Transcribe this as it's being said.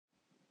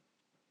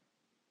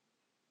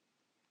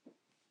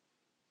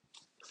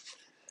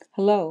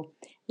Hello,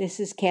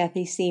 this is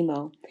Kathy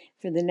Simo.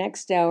 For the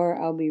next hour,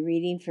 I'll be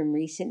reading from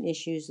recent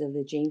issues of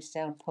the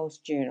Jamestown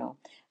Post-Journal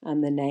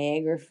on the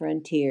Niagara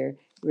Frontier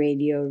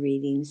radio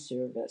reading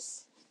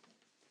service.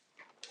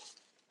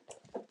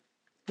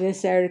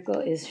 This article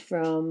is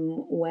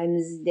from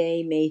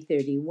Wednesday, May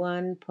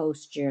 31,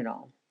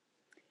 Post-Journal.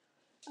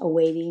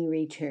 Awaiting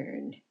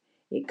return.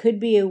 It could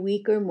be a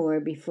week or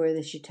more before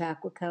the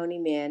Chautauqua County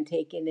man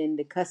taken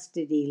into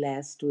custody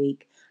last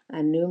week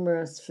on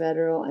numerous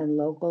federal and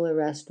local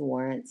arrest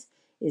warrants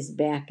is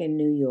back in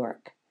New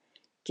York.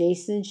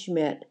 Jason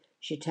Schmidt,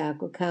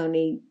 Chautauqua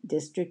County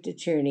District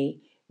Attorney,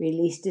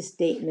 released a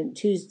statement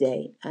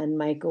Tuesday on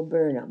Michael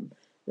Burnham,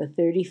 the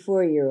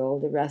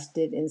 34-year-old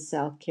arrested in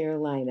South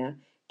Carolina,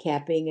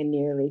 capping a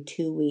nearly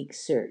 2-week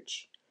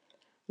search.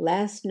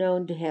 Last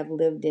known to have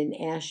lived in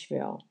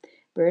Asheville,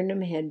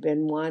 Burnham had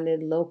been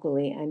wanted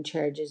locally on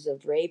charges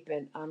of rape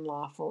and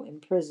unlawful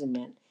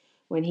imprisonment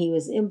when he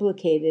was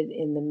implicated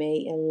in the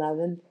May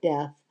 11th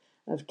death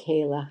of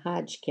Kayla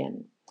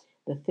Hodgkin.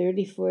 The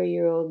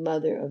 34-year-old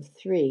mother of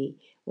 3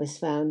 was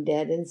found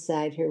dead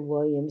inside her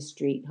William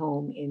Street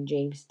home in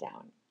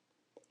Jamestown.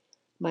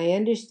 My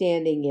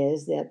understanding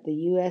is that the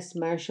U.S.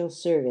 Marshal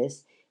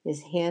Service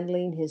is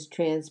handling his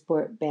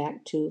transport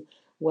back to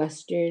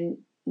Western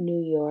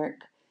New York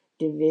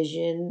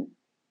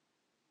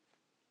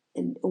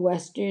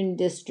Western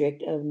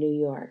District of New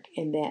York,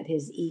 and that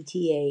his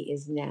ETA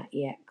is not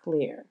yet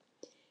clear.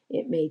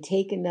 It may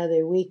take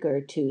another week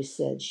or two,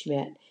 said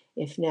Schmidt,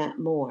 if not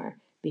more,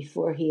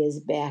 before he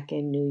is back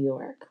in New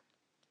York.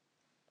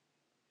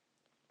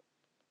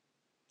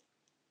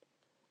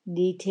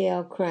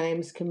 Detail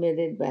crimes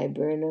committed by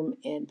Burnham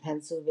and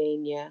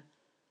Pennsylvania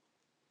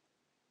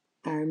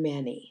are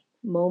many.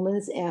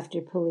 Moments after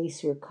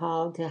police were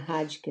called to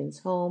Hodgkin's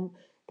home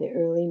the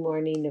early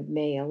morning of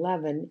May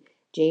 11,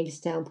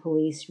 Jamestown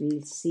police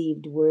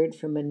received word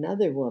from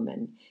another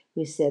woman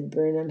who said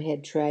Burnham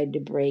had tried to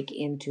break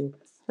into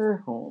her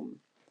home.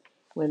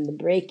 When the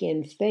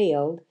break-in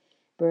failed,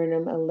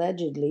 Burnham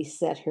allegedly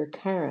set her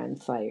car on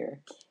fire.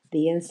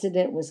 The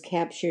incident was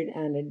captured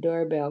on a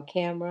doorbell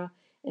camera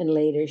and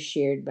later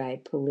shared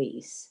by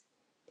police.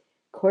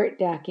 Court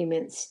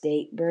documents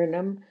state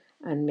Burnham,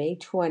 on May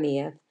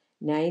 20th,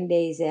 9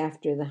 days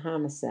after the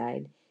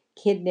homicide,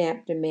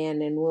 kidnapped a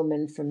man and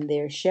woman from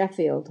their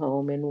Sheffield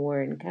home in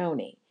Warren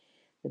County.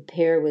 The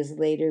pair was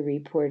later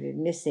reported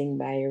missing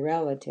by a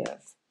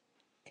relative.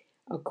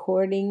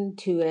 According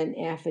to an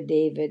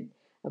affidavit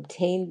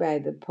obtained by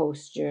the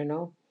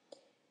Post-Journal,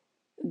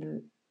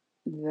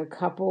 the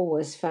couple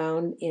was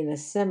found in a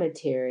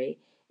cemetery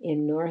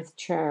in North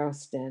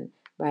Charleston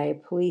by a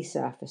police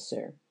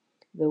officer.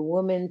 The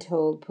woman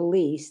told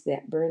police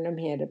that Burnham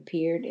had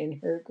appeared in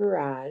her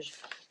garage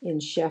in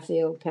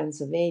Sheffield,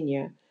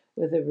 Pennsylvania,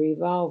 with a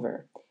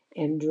revolver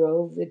and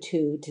drove the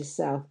two to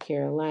South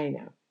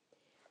Carolina.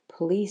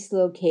 Police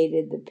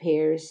located the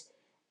pair's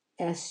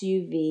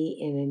SUV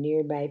in a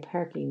nearby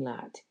parking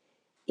lot.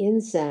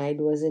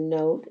 Inside was a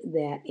note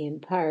that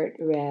in part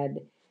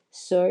read,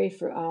 "Sorry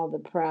for all the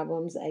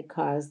problems I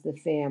caused the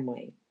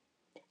family.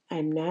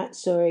 I'm not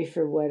sorry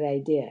for what I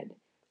did.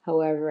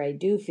 However, I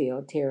do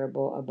feel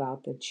terrible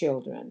about the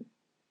children."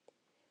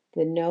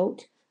 The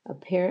note,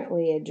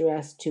 apparently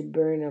addressed to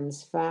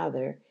Burnham's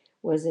father,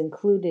 was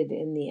included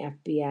in the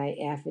FBI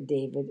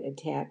affidavit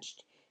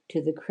attached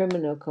to the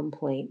criminal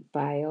complaint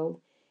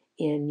filed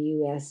in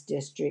U.S.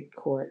 District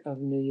Court of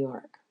New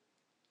York.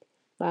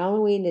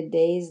 Following a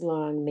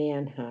days-long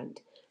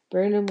manhunt,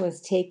 Burnham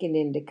was taken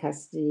into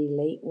custody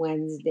late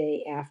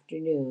Wednesday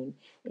afternoon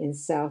in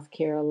South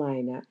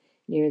Carolina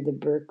near the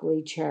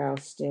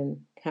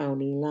Berkeley-Charleston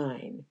County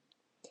line.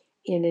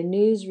 In a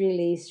news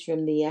release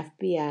from the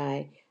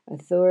FBI,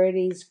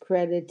 authorities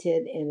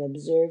credited an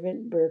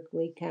observant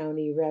Berkeley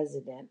County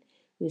resident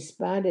who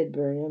spotted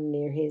Burnham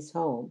near his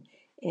home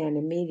and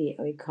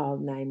immediately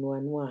called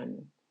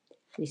 911.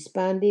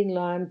 Responding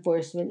law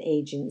enforcement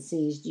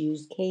agencies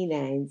used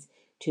canines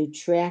to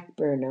track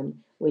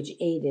Burnham, which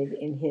aided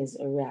in his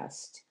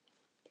arrest.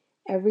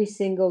 Every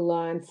single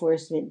law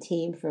enforcement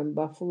team from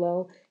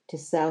Buffalo to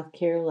South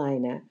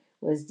Carolina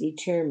was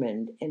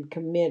determined and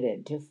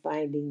committed to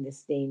finding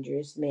this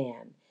dangerous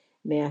man,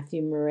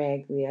 Matthew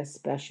Maraglia,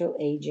 special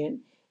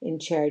agent in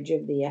charge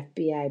of the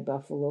FBI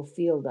Buffalo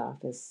field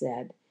office,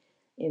 said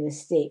in a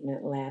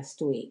statement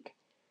last week.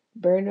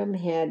 Burnham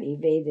had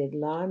evaded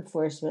law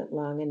enforcement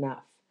long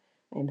enough.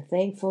 I'm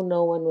thankful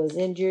no one was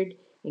injured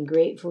and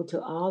grateful to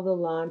all the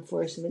law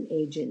enforcement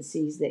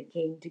agencies that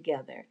came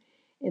together,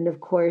 and of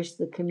course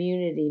the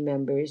community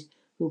members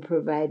who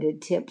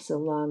provided tips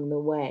along the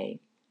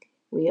way.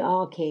 We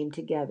all came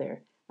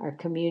together. Our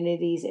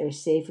communities are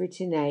safer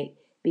tonight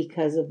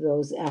because of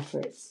those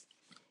efforts.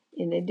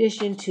 In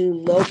addition to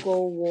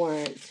local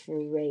warrants for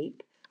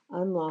rape,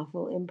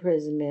 unlawful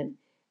imprisonment,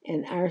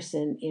 and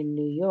arson in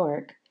New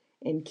York,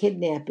 and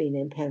kidnapping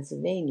in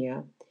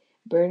Pennsylvania,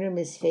 Burnham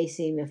is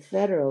facing a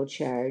federal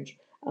charge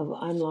of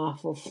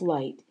unlawful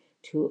flight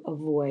to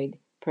avoid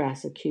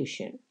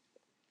prosecution.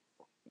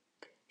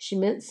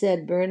 Schmidt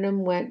said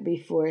Burnham went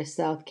before a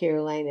South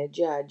Carolina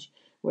judge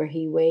where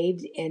he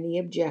waived any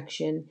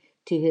objection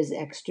to his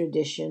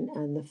extradition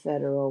on the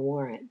federal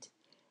warrant.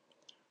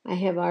 I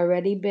have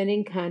already been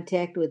in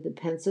contact with the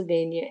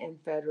Pennsylvania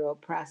and federal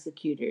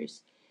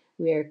prosecutors.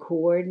 We are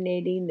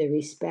coordinating the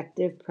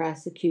respective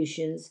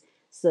prosecutions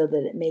so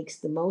that it makes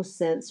the most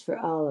sense for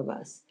all of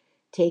us,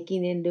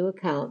 taking into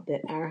account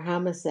that our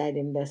homicide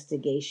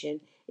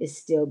investigation is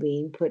still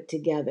being put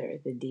together,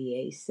 the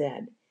DA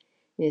said.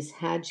 Ms.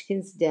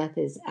 Hodgkin's death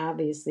is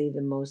obviously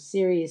the most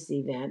serious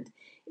event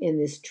in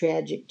this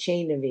tragic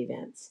chain of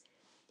events.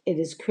 It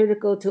is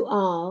critical to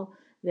all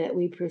that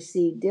we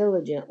proceed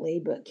diligently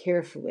but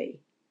carefully,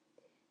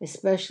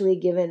 especially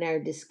given our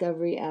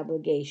discovery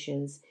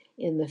obligations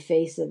in the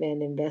face of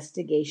an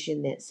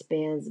investigation that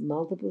spans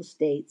multiple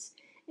states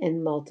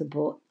and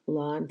multiple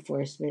law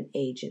enforcement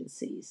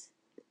agencies.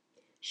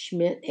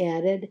 Schmidt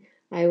added,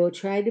 I will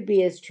try to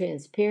be as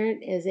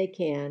transparent as I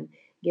can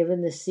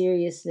given the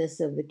seriousness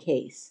of the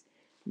case.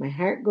 My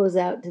heart goes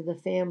out to the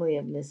family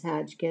of Miss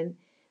Hodgkin.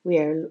 We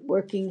are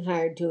working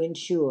hard to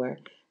ensure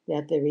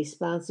that the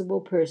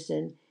responsible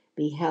person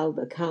be held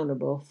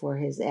accountable for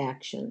his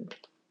action.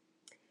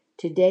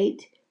 To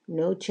date,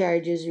 no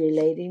charges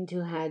relating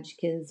to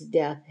Hodgkin's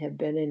death have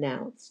been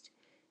announced.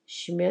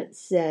 Schmidt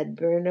said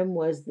Burnham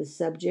was the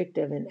subject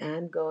of an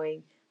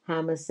ongoing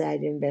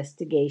homicide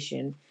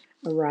investigation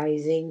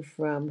arising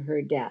from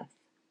her death.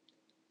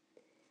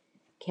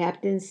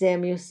 Captain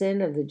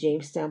Samuelson of the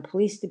Jamestown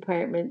Police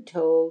Department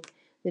told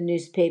the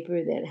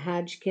newspaper that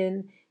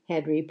Hodgkin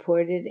had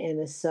reported an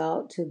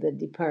assault to the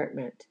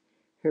department.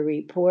 Her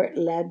report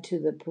led to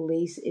the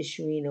police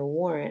issuing a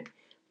warrant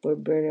for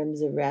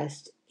Burnham's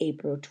arrest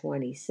April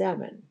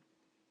 27.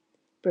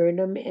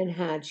 Burnham and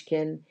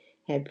Hodgkin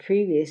had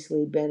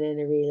previously been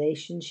in a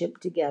relationship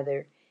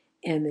together,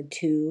 and the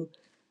two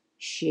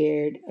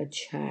shared a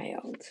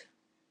child.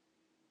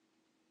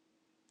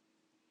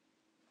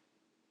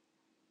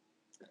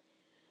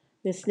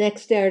 This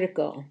next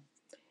article,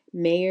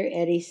 Mayor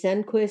Eddie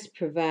Sundquist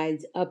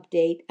provides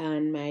update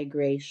on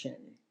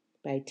migration,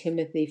 by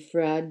Timothy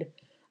Frudd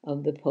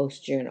of the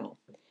Post-Journal.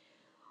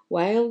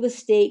 While the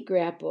state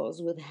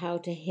grapples with how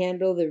to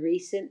handle the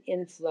recent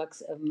influx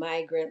of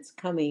migrants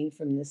coming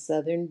from the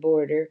southern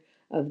border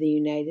of the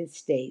United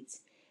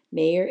States,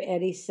 Mayor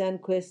Eddie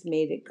Sundquist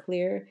made it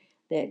clear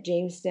that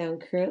Jamestown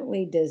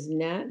currently does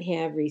not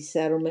have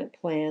resettlement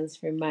plans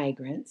for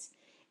migrants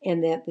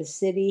and that the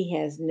city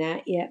has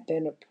not yet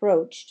been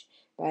approached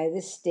by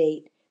the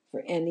state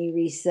for any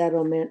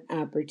resettlement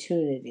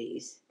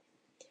opportunities.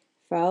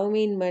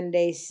 Following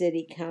Monday's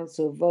City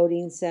Council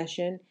voting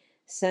session,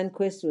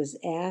 Sundquist was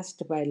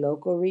asked by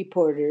local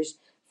reporters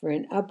for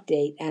an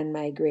update on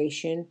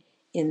migration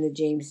in the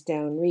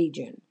Jamestown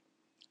region.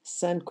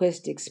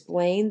 Sundquist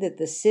explained that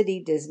the city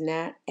does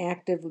not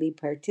actively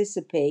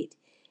participate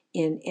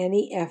in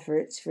any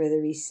efforts for the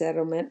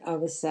resettlement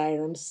of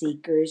asylum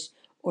seekers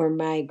or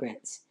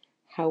migrants.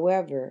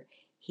 However,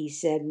 he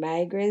said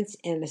migrants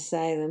and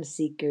asylum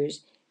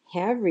seekers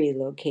have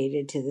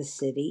relocated to the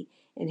city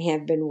and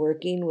have been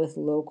working with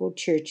local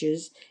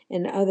churches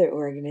and other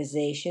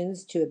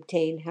organizations to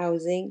obtain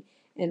housing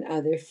and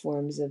other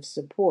forms of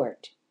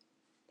support.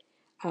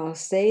 I'll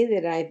say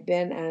that I've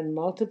been on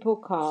multiple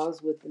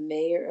calls with the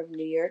mayor of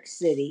New York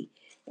City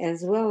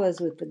as well as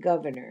with the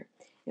governor,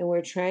 and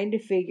we're trying to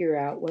figure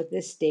out what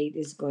the state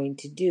is going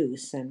to do,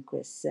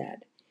 Sundquist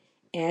said.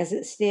 As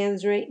it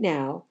stands right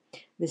now,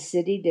 the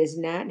city does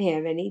not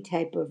have any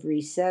type of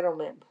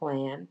resettlement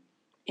plan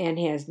and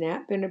has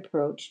not been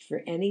approached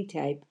for any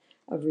type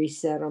of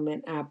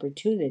resettlement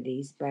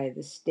opportunities by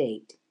the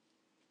state.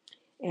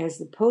 As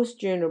the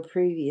Post-Journal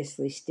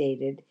previously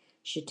stated,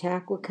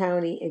 Chautauqua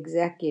County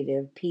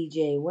Executive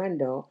P.J.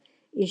 Wendell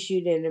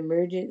issued an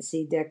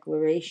emergency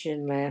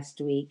declaration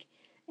last week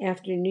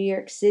after New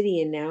York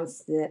City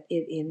announced that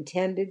it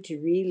intended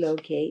to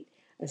relocate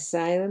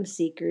asylum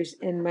seekers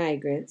and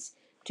migrants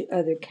to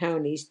other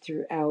counties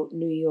throughout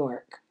New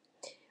York.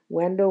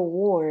 Wendell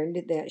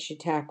warned that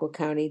Chautauqua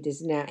County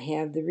does not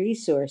have the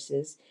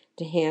resources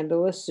to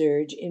handle a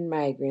surge in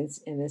migrants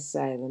and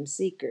asylum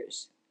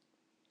seekers.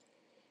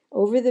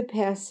 Over the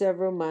past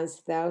several months,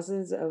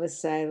 thousands of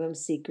asylum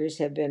seekers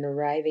have been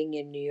arriving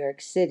in New York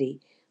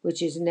City,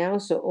 which is now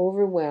so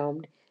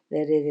overwhelmed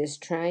that it is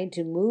trying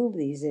to move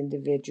these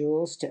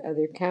individuals to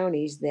other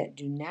counties that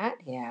do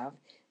not have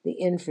the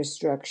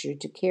infrastructure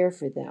to care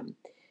for them,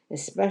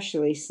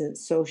 especially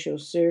since social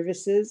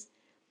services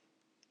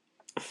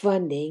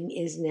funding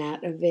is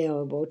not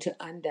available to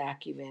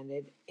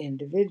undocumented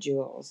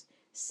individuals,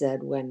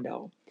 said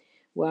Wendell.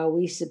 While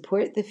we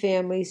support the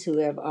families who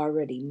have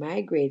already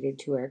migrated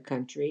to our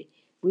country,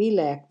 we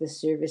lack the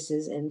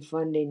services and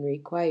funding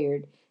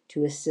required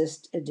to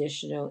assist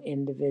additional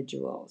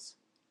individuals.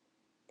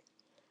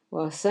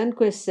 While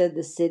Sundquist said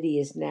the city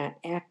is not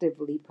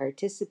actively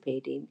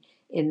participating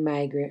in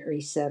migrant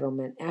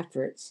resettlement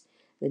efforts,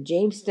 the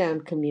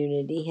Jamestown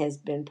community has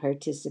been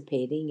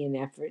participating in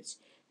efforts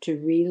to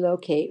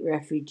relocate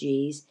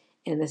refugees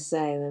and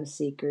asylum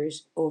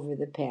seekers over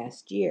the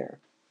past year.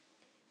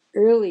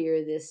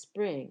 Earlier this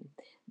spring,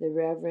 the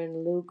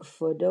Reverend Luke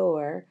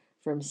Fodor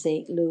from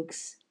St.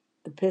 Luke's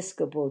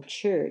Episcopal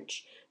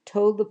Church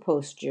told the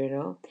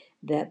Post-Journal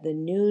that the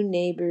New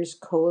Neighbors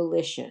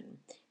Coalition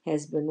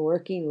has been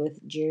working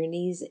with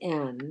Journey's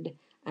End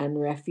on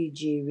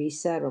refugee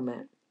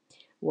resettlement,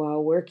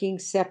 while working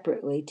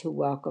separately to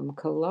welcome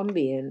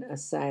Colombian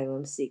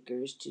asylum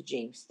seekers to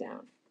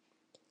Jamestown.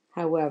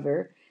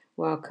 However,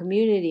 while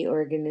community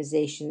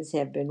organizations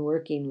have been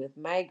working with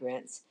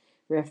migrants,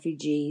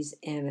 refugees,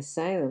 and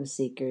asylum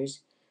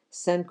seekers,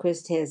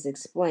 Sundquist has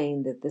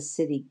explained that the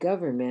city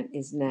government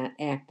is not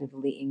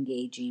actively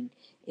engaging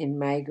in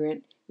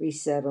migrant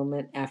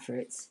resettlement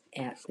efforts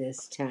at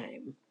this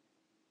time.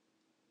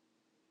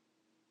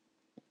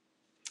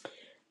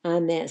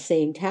 On that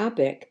same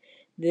topic,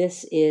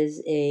 this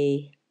is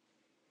an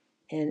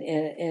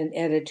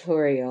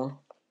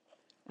editorial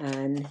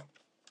on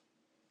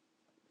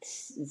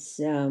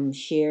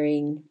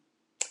sharing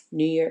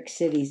New York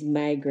City's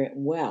migrant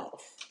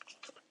wealth.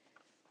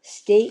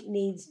 State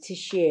needs to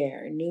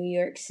share New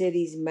York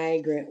City's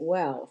migrant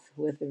wealth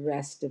with the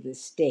rest of the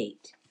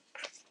state.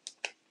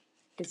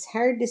 It's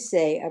hard to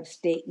say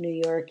upstate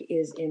New York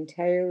is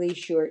entirely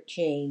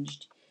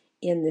shortchanged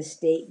in the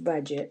state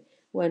budget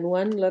when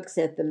one looks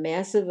at the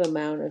massive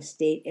amount of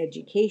state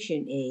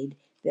education aid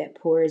that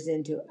pours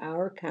into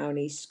our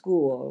county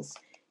schools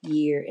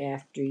year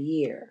after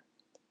year.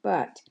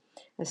 But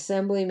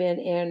Assemblyman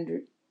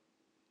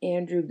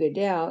Andrew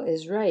Goodell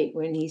is right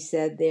when he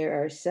said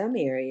there are some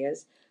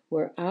areas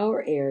where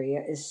our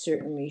area is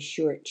certainly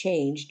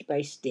shortchanged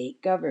by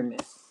state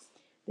government.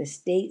 The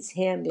state's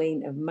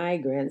handling of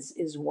migrants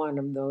is one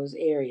of those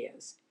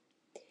areas.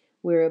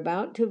 We're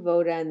about to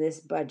vote on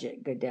this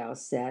budget, Goodell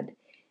said.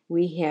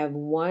 We have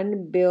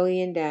 $1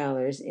 billion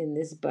in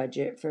this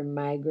budget for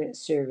migrant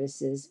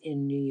services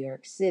in New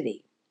York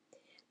City.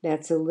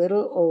 That's a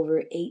little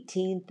over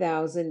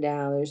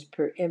 $18,000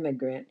 per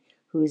immigrant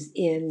who's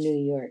in New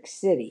York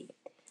City.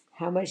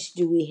 How much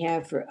do we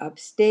have for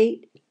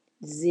upstate?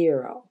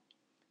 Zero.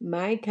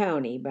 My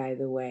county, by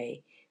the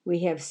way,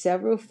 we have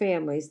several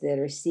families that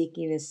are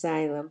seeking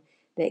asylum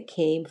that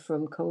came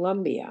from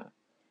Colombia.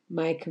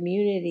 My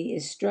community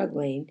is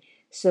struggling,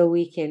 so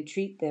we can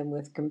treat them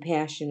with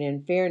compassion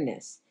and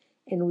fairness,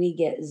 and we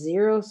get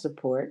zero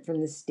support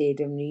from the state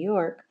of New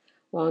York,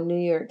 while New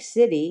York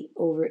City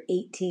over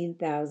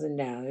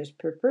 $18,000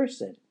 per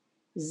person.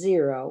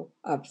 Zero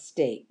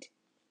upstate.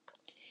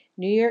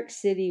 New York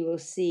City will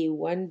see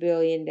 $1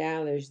 billion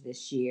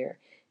this year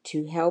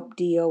to help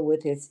deal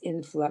with its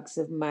influx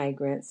of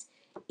migrants,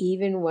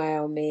 even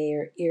while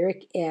Mayor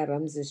Eric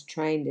Adams is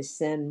trying to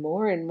send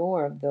more and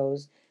more of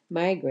those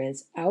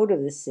migrants out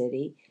of the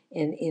city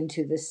and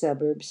into the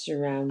suburbs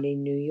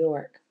surrounding New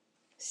York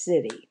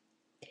City.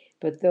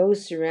 But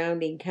those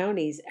surrounding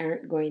counties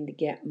aren't going to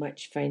get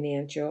much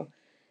financial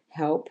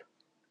help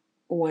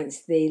once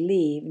they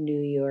leave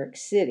New York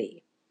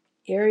City.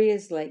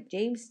 Areas like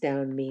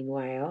Jamestown,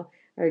 meanwhile,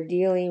 are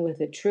dealing with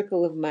a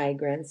trickle of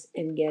migrants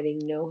and getting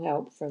no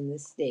help from the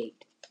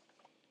state.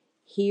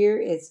 Here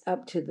it's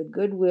up to the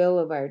goodwill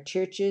of our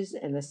churches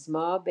and a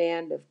small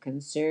band of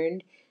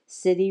concerned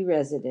city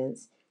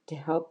residents to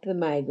help the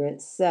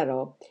migrants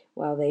settle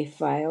while they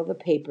file the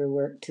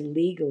paperwork to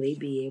legally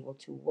be able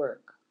to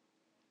work.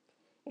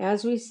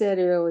 As we said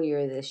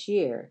earlier this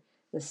year,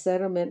 the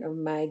settlement of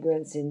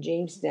migrants in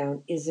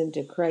Jamestown isn't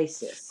a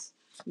crisis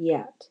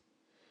yet.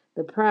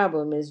 The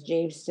problem is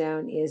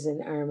Jamestown is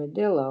an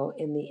armadillo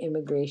in the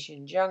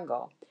immigration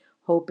jungle,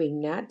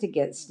 hoping not to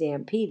get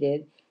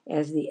stampeded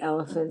as the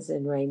elephants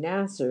and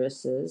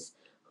rhinoceroses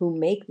who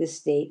make the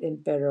state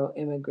and federal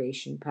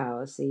immigration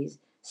policies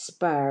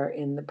spar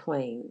in the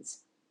plains.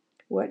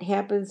 What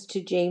happens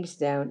to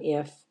Jamestown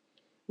if,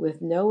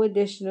 with no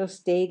additional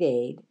state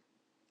aid,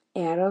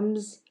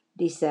 Adams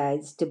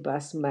decides to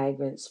bus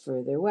migrants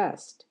further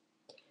west?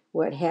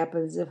 What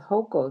happens if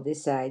Hochul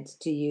decides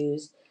to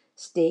use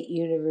State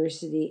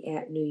University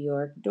at New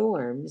York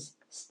dorms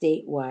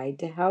statewide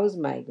to house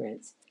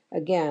migrants,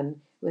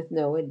 again with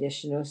no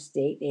additional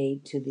state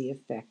aid to the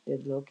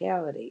affected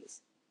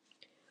localities?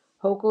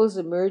 Hochul's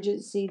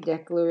emergency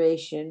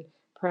declaration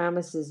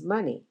promises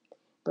money,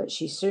 but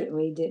she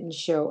certainly didn't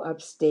show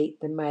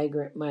upstate the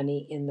migrant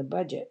money in the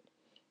budget.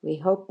 We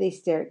hope they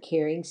start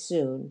caring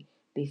soon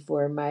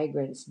before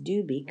migrants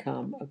do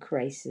become a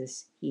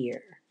crisis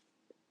here.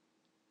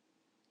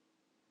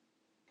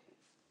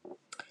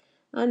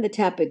 On the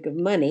topic of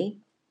money,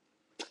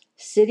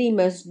 city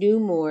must do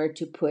more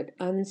to put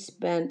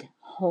unspent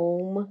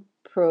home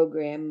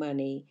program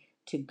money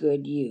to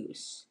good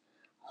use.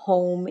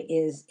 Home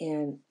is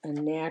an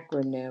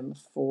acronym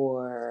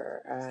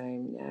for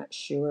I'm not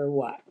sure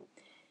what.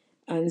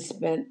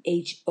 Unspent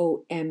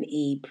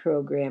HOME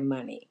program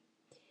money.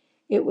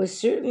 It was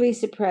certainly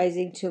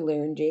surprising to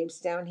learn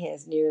Jamestown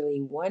has nearly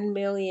 $1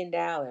 million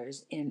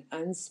in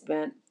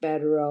unspent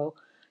federal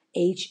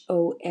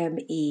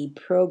HOME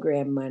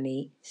program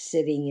money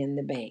sitting in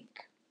the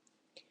bank.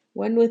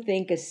 One would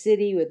think a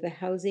city with the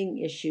housing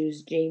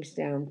issues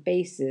Jamestown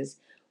faces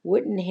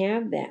wouldn't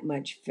have that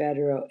much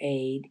federal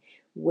aid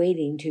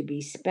waiting to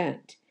be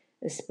spent,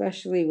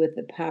 especially with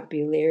the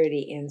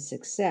popularity and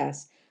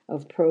success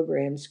of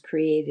programs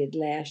created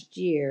last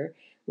year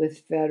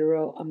with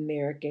Federal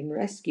American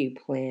Rescue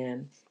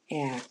Plan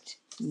Act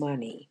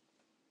money.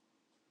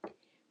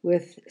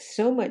 With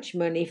so much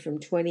money from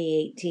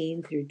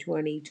 2018 through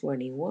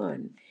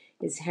 2021,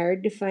 it's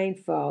hard to find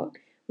fault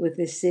with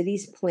the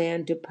city's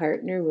plan to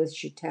partner with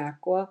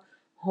Chautauqua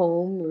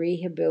Home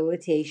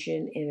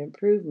Rehabilitation and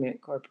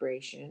Improvement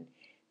Corporation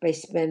by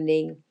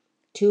spending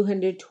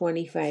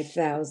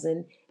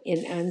 $225,000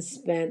 in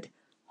unspent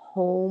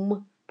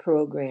home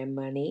program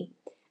money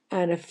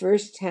on a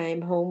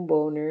first-time home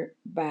buyer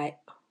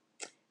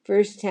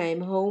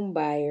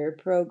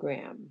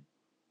program.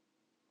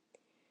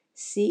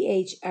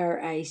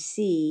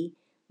 CHRIC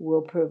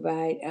will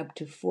provide up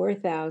to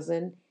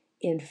 $4,000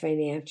 in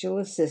financial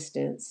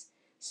assistance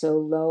so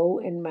low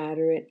and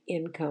moderate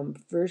income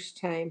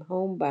first-time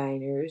home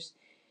buyers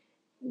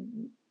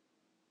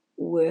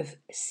with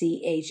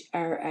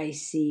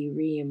CHRIC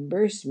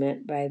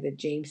reimbursement by the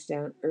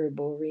Jamestown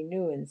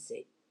Urban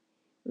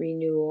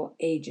Renewal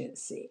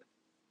Agency.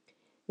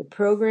 The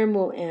program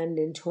will end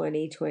in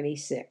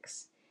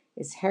 2026.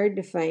 It's hard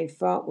to find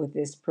fault with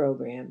this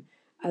program,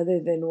 other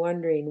than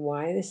wondering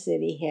why the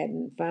city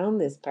hadn't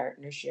found this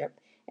partnership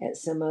at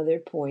some other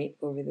point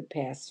over the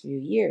past few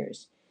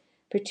years,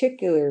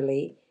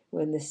 particularly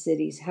when the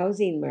city's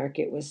housing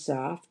market was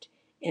soft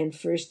and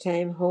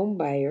first-time home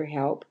buyer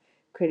help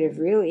could have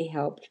really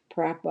helped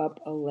prop up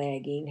a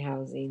lagging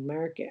housing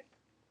market.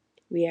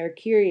 We are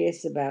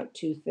curious about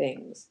two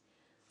things.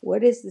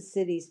 What is the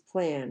city's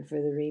plan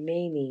for the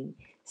remaining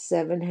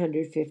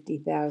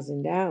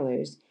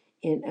 $750,000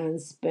 in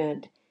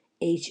unspent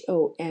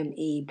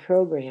HOME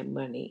program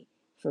money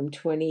from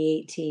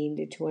 2018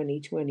 to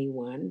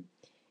 2021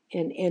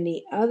 and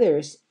any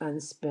other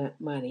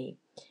unspent money?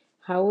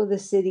 How will the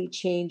city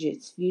change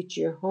its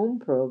future home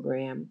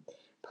program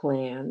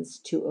plans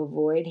to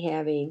avoid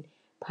having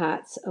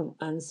pots of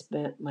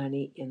unspent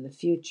money in the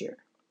future?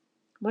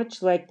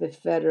 Much like the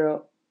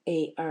federal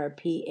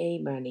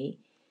ARPA money,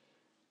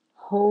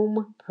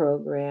 home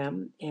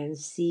program and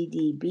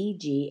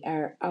CDBG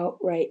are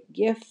outright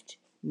gift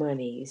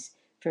monies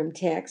from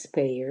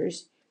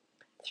taxpayers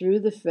through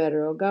the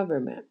federal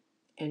government,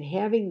 and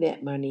having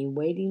that money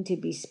waiting to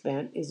be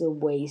spent is a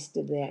waste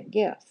of that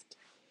gift.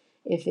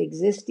 If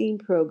existing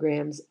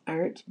programs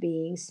aren't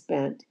being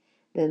spent,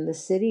 then the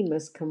city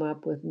must come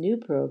up with new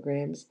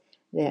programs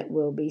that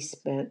will be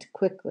spent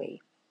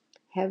quickly.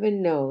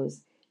 Heaven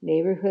knows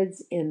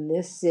neighborhoods in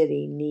this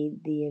city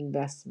need the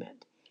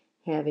investment.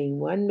 Having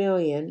 $1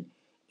 million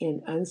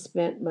in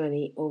unspent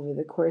money over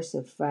the course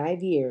of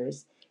 5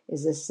 years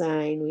is a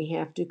sign we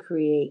have to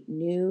create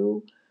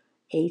new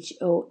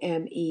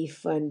HOME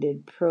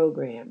funded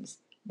programs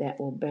that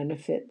will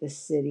benefit the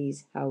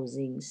city's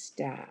housing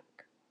stock.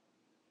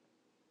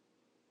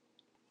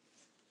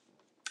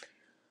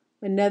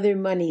 Another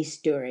money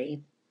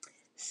story.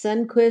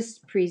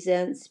 Sunquist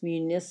presents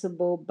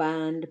municipal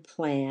bond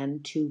plan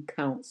to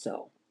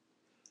council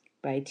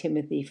by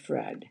Timothy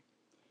Fred.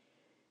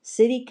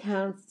 City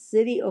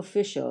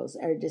officials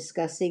are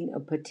discussing a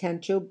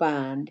potential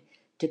bond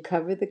to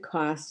cover the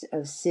cost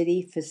of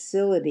city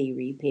facility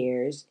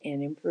repairs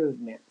and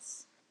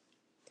improvements.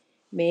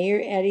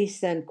 Mayor Eddie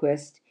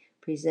Sunquist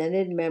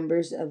presented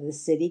members of the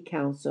City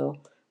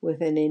Council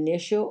with an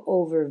initial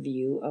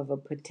overview of a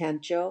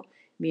potential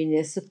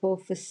municipal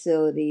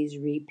facilities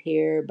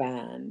repair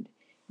bond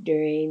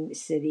during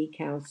City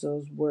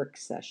Council's work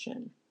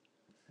session.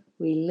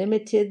 We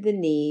limited the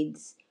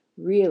needs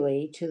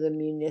really to the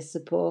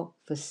municipal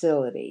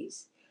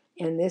facilities,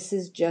 and this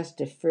is just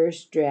a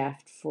first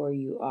draft for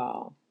you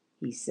all,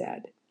 he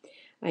said.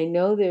 I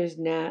know there's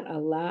not a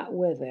lot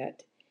with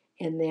it,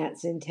 and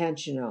that's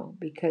intentional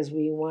because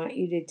we want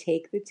you to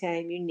take the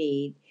time you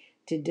need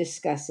to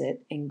discuss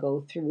it and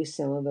go through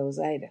some of those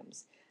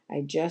items.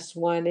 I just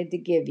wanted to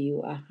give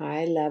you a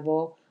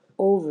high-level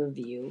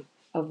overview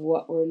of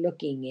what we're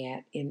looking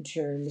at in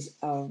terms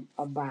of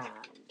a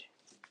bond.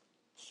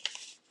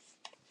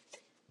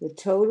 The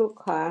total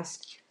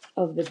cost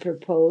of the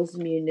proposed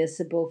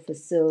municipal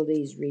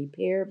facilities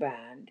repair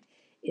bond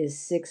is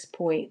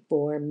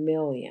 $6.4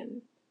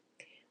 million.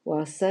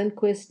 While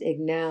Sunquist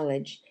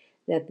acknowledged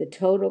that the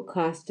total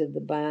cost of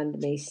the bond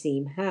may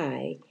seem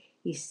high,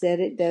 he said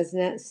it does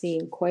not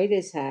seem quite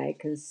as high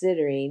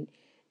considering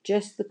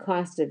just the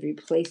cost of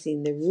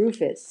replacing the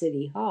roof at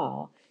City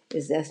Hall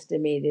is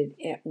estimated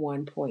at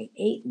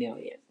 $1.8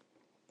 million.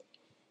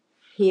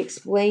 He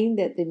explained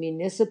that the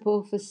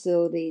municipal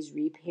facilities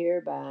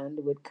repair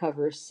bond would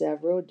cover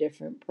several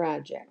different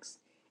projects,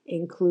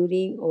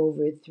 including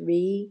over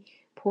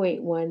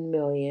 $3.1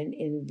 million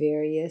in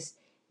various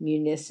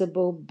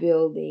municipal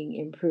building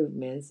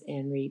improvements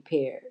and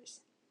repairs.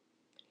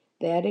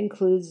 That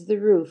includes the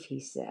roof, he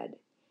said.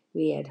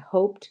 We had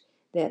hoped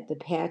that the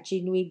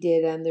patching we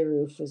did on the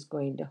roof was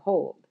going to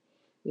hold.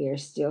 We are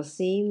still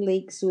seeing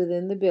leaks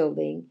within the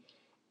building,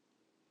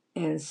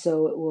 and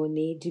so it will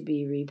need to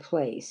be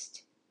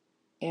replaced.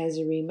 As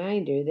a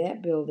reminder,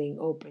 that building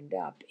opened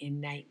up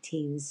in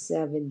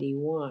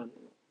 1971.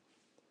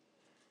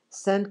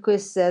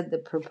 Sundquist said the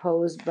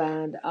proposed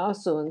bond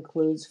also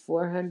includes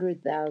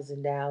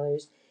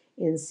 $400,000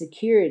 in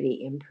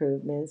security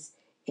improvements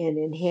and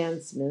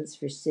enhancements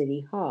for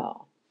City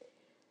Hall,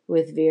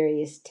 with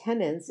various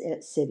tenants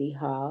at City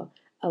Hall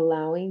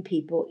allowing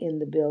people in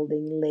the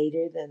building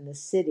later than the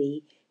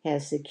city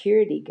has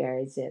security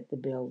guards at the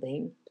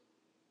building.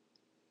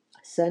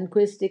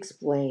 Sundquist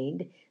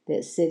explained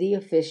that city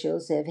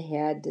officials have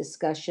had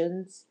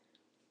discussions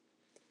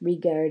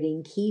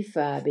regarding key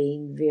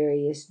fobbing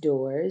various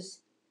doors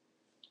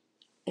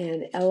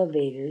and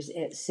elevators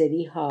at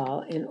City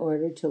Hall in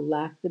order to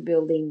lock the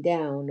building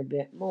down a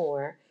bit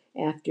more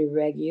after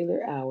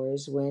regular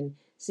hours when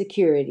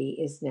security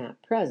is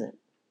not present.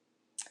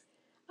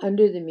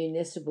 Under the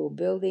municipal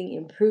building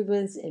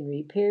improvements and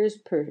repairs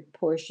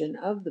portion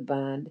of the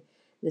bond,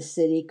 the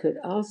city could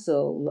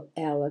also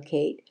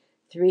allocate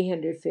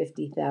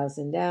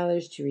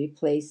 $350,000 to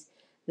replace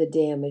the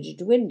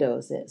damaged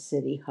windows at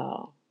City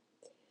Hall.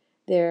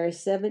 There are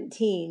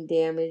 17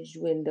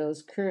 damaged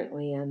windows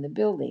currently on the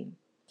building,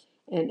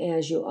 and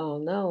as you all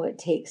know, it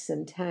takes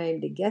some time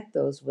to get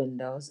those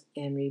windows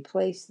and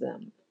replace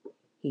them,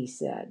 he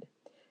said,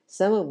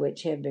 some of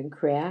which have been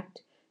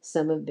cracked,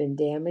 some have been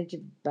damaged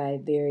by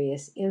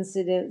various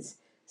incidents,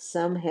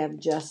 some have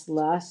just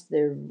lost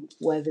their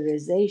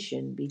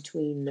weatherization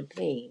between the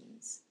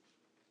panes.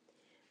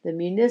 The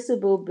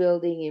municipal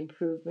building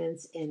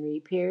improvements and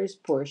repairs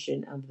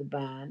portion of the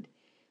bond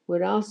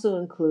would also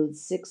include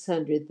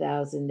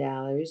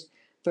 $600,000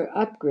 for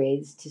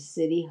upgrades to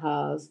City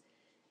Hall's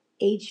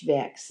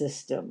HVAC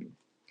system.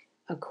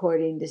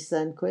 According to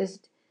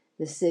Sundquist,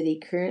 the city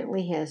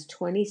currently has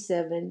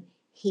 27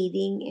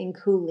 heating and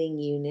cooling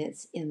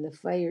units in the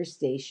fire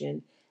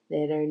station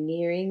that are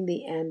nearing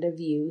the end of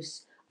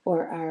use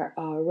or are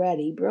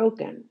already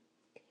broken.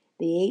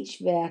 The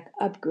HVAC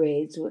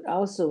upgrades would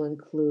also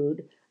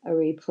include a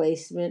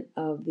replacement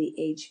of the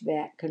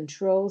HVAC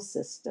control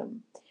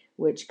system,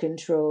 which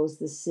controls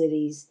the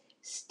city's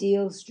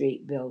Steel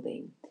Street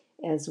building,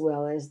 as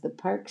well as the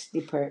Parks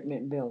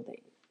Department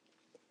building.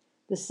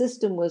 The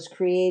system was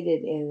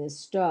created and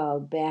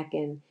installed back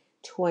in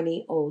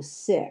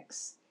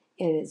 2006,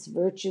 and it's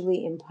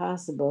virtually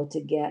impossible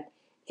to get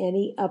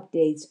any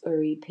updates or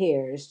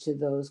repairs to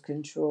those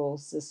control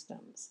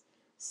systems,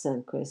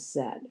 Sundquist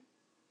said.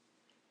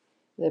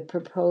 The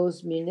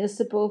proposed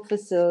municipal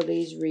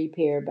facilities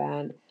repair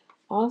bond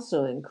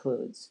also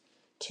includes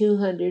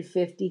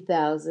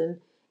 $250,000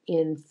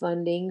 in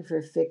funding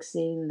for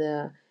fixing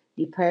the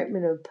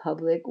Department of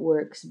Public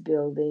Works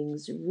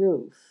building's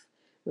roof,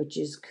 which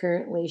is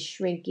currently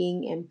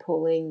shrinking and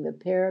pulling the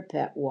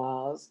parapet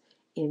walls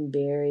in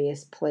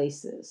various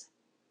places.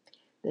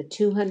 The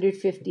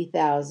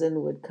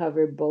 $250,000 would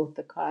cover both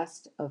the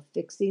cost of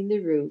fixing the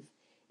roof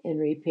and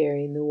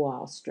repairing the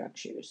wall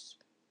structures.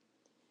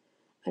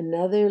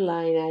 Another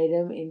line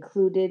item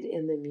included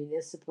in the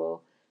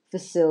municipal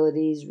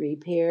facilities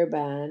repair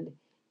bond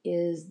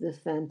is the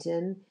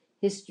Fenton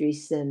History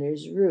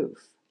Center's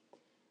roof.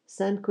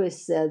 Sundquist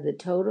said the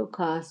total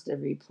cost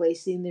of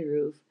replacing the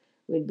roof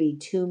would be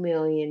 $2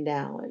 million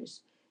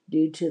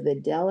due to the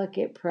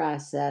delicate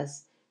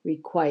process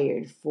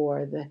required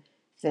for the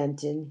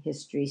Fenton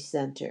History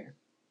Center.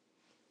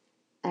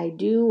 I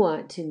do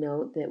want to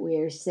note that we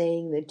are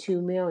saying the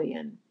 $2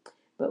 million,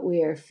 but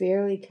we are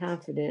fairly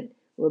confident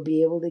we'll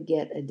be able to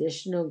get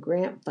additional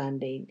grant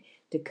funding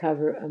to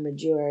cover a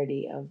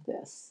majority of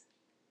this.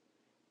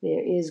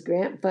 There is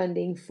grant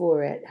funding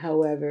for it,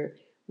 however,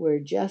 we're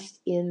just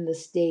in the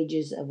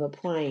stages of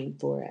applying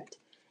for it,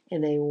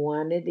 and I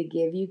wanted to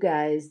give you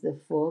guys the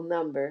full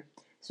number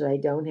so I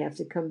don't have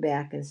to come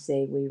back and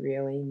say we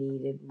really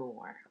needed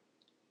more.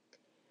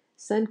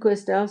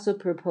 Sundquist also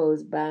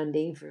proposed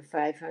bonding for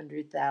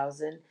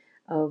 $500,000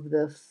 of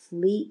the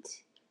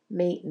fleet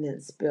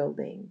maintenance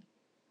building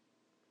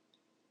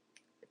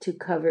to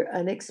cover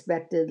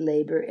unexpected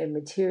labor and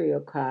material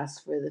costs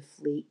for the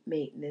fleet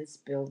maintenance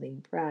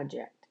building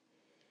project.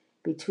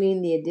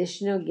 Between the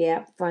additional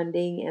gap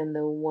funding and the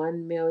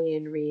 $1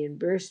 million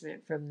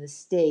reimbursement from the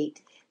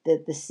state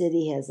that the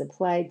city has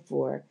applied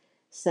for,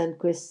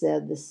 Sundquist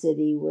said the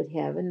city would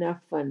have enough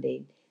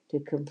funding to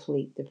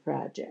complete the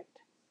project.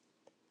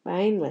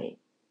 Finally,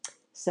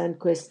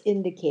 Sundquist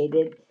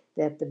indicated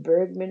that the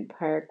Bergman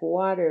Park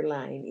water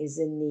line is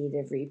in need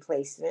of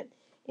replacement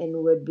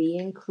and would be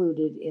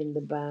included in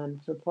the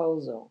bond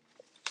proposal.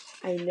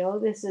 I know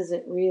this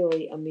isn't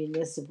really a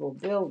municipal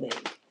building.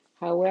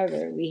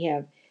 However, we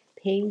have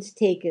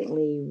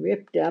painstakingly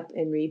ripped up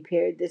and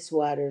repaired this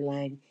water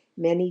line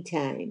many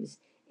times,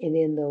 and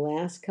in the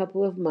last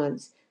couple of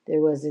months there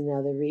was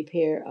another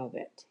repair of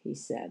it, he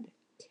said.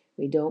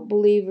 We don't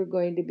believe we're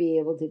going to be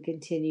able to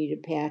continue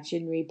to patch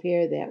and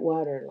repair that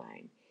water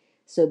line.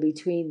 So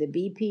between the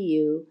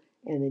BPU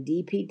and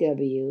the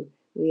DPW,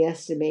 we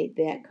estimate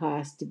that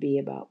cost to be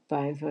about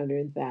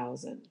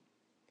 $500,000.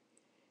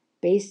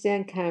 Based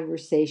on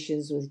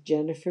conversations with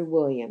Jennifer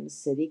Williams,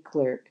 city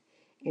clerk,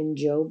 and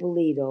Joe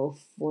Bolito,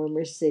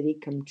 former city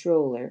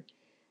comptroller,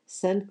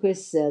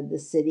 Sundquist said the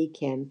city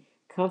can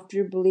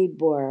comfortably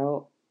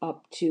borrow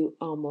up to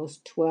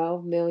almost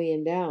 $12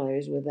 million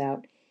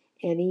without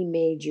any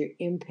major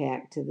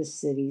impact to the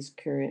city's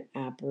current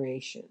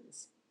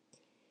operations.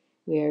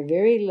 We are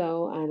very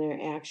low on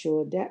our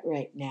actual debt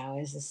right now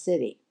as a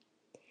city,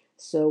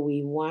 so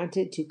we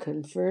wanted to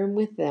confirm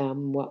with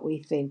them what we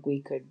think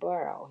we could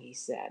borrow, he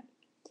said.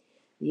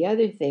 The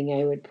other thing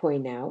I would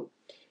point out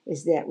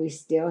is that we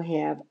still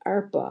have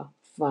ARPA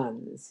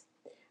funds.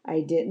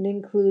 I didn't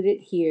include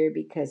it here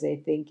because I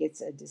think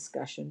it's a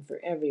discussion for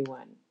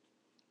everyone.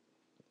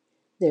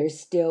 There's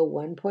still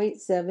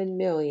 $1.7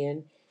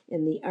 million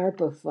in the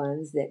ARPA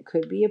funds that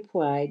could be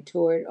applied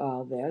toward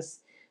all this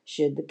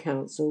should the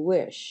council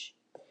wish.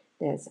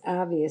 That's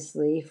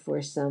obviously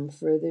for some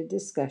further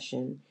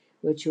discussion,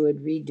 which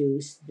would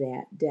reduce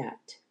that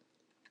debt.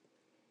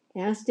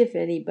 Asked if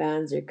any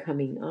bonds are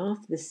coming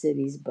off the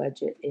city's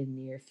budget in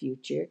near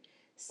future,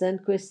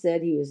 Sundquist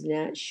said he was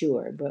not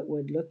sure, but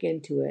would look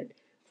into it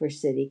for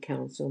city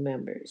council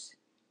members.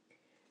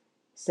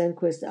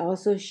 Sundquist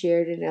also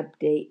shared an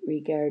update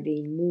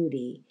regarding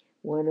Moody,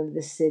 one of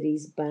the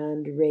city's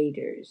bond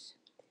raters.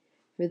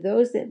 For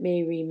those that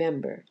may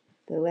remember,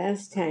 the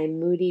last time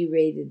Moody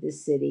rated the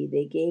city,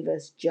 they gave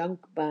us junk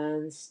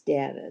bond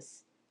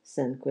status,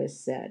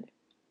 Sundquist said.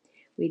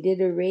 We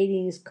did a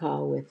ratings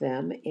call with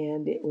them,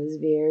 and it was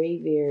very,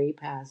 very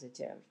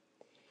positive.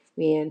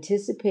 We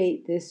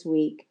anticipate this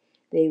week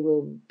they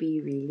will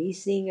be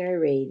releasing our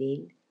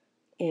rating,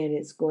 and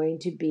it's going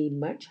to be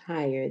much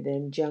higher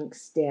than junk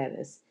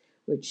status,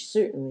 which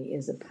certainly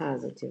is a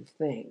positive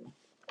thing.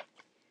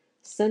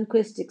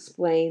 Sundquist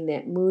explained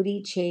that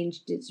Moody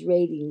changed its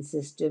rating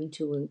system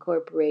to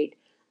incorporate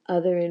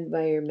other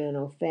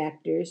environmental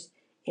factors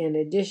and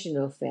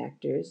additional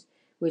factors,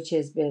 which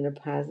has been a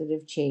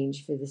positive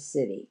change for the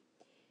city.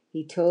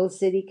 He told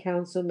city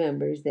council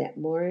members that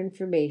more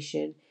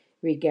information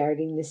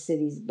regarding the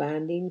city's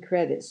bonding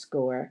credit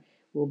score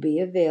will be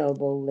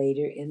available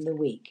later in the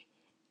week,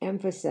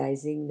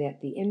 emphasizing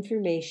that the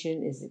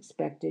information is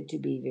expected to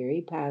be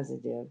very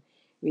positive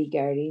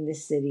regarding the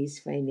city's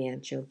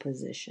financial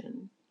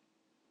position.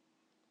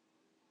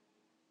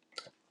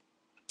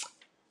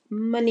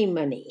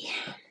 Money.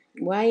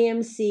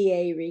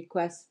 YMCA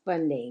requests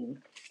funding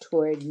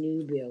toward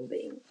new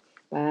building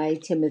by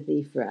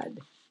Timothy Frudd.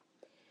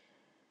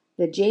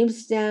 The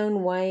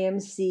Jamestown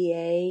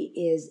YMCA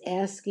is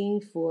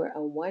asking for a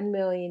 $1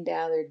 million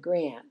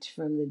grant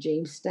from the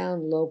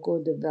Jamestown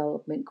Local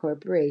Development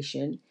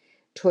Corporation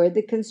toward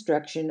the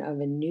construction of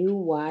a new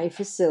Y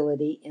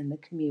facility in the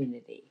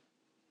community.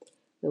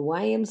 The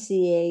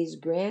YMCA's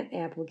grant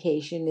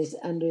application is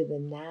under the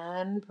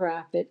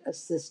Nonprofit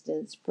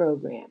Assistance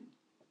Program.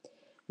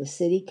 The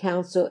City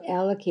Council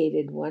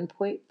allocated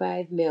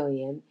 $1.5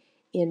 million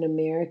in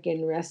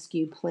American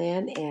Rescue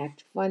Plan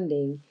Act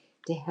funding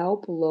to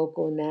help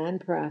local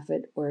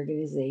nonprofit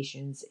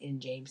organizations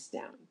in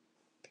Jamestown.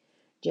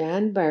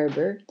 John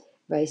Barber,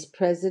 Vice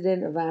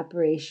President of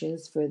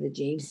Operations for the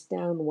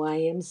Jamestown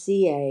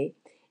YMCA,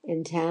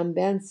 and Tom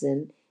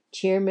Benson,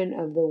 Chairman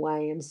of the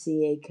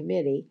YMCA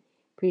Committee,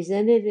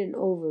 presented an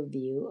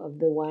overview of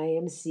the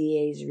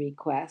YMCA's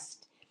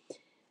request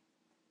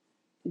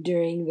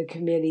during the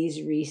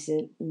committee's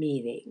recent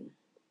meeting.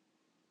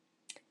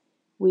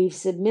 We've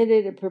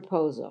submitted a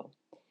proposal.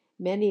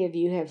 Many of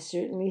you have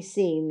certainly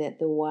seen that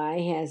the Y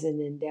has an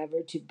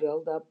endeavor to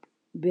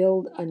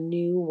build a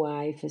new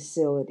Y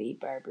facility,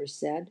 Barber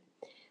said.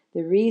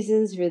 The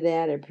reasons for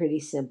that are pretty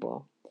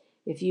simple.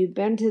 If you've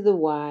been to the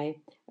Y,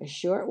 a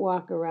short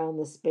walk around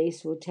the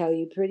space will tell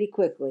you pretty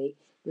quickly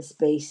the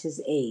space has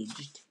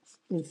aged.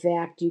 In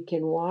fact, you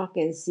can walk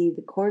and see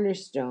the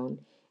cornerstone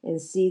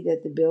and see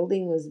that the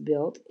building was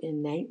built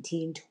in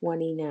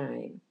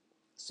 1929.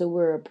 So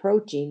we're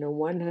approaching a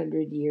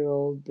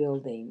 100-year-old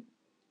building.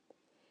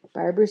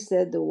 Barber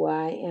said the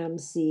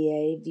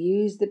YMCA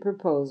views the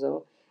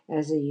proposal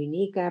as a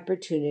unique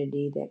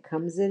opportunity that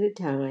comes at a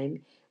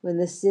time when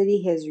the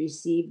city has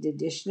received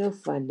additional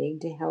funding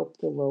to help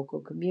the local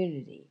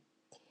community.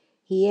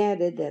 He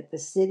added that the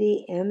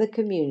city and the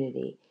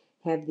community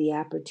have the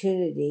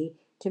opportunity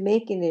to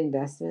make an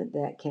investment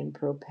that can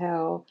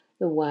propel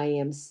the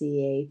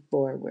YMCA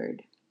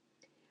forward.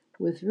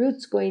 With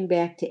roots going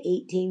back to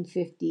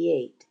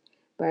 1858,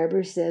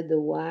 Barber said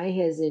the Y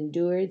has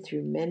endured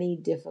through many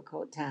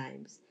difficult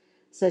times,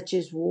 such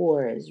as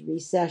wars,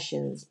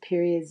 recessions,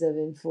 periods of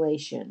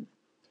inflation.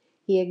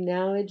 He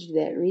acknowledged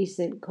that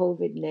recent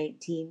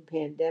COVID-19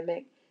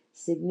 pandemic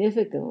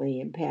significantly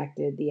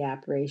impacted the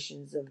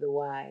operations of the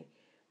Y,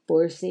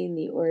 forcing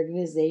the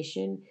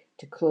organization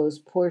to close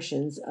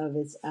portions of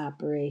its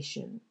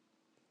operation.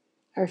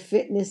 Our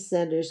fitness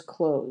centers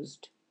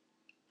closed.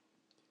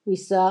 We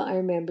saw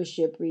our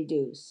membership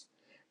reduce,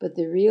 but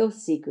the real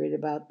secret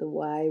about the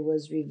Y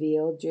was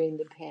revealed during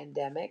the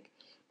pandemic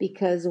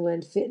because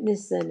when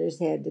fitness centers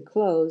had to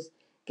close,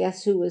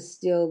 guess who was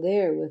still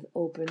there with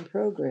open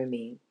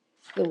programming?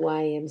 The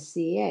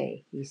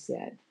YMCA, he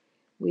said.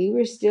 We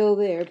were still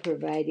there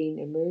providing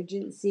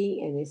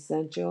emergency and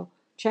essential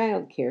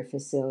child care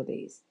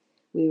facilities.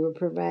 We were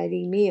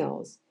providing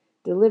meals,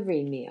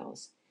 delivering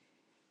meals.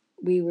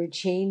 We were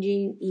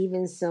changing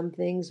even some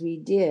things we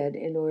did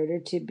in order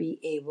to be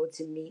able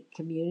to meet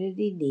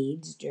community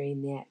needs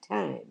during that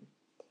time.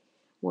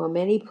 While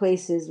many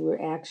places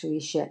were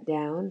actually shut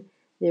down,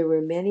 there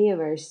were many of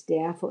our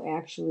staff who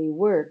actually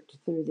worked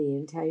through the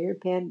entire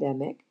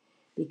pandemic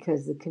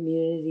because the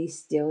community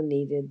still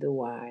needed the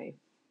Y.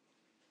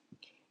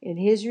 In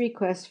his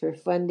request for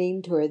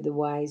funding toward the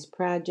WISE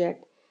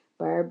project,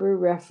 Barber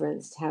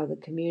referenced how the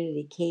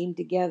community came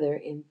together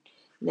in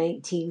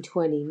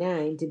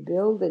 1929 to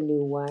build a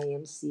new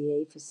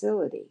YMCA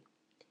facility.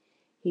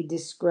 He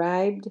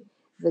described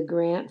the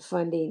grant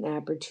funding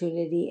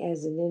opportunity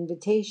as an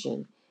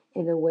invitation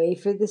and a way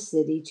for the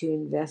city to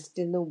invest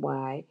in the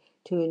Y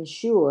to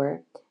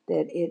ensure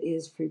that it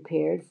is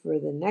prepared for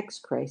the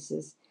next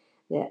crisis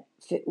that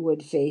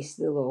would face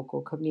the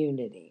local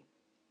community.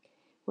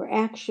 We're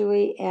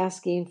actually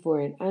asking for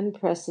an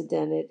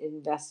unprecedented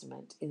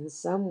investment in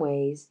some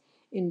ways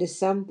into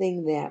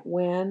something that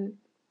when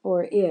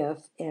or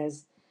if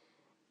as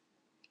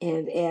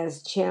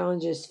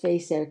challenges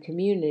face our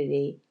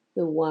community,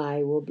 the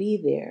Y will be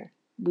there.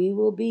 We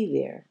will be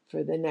there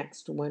for the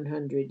next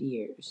 100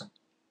 years.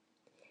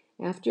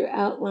 After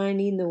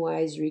outlining the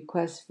Y's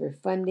request for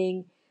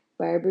funding,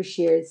 Barbara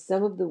shared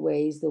some of the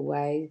ways the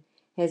Y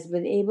has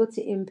been able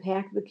to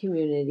impact the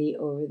community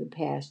over the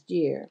past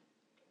year.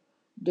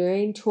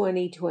 During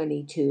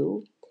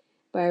 2022,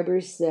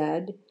 Barber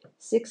said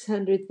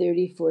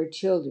 634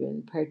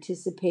 children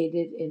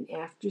participated in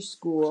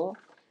after-school,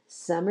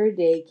 summer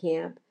day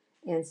camp,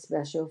 and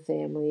special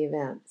family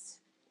events.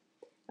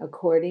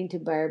 According to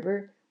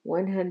Barber,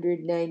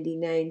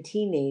 199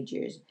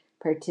 teenagers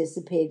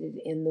participated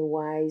in the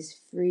Y's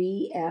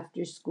free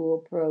after-school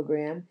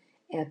program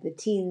at the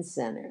Teen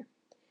Center.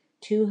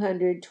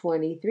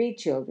 223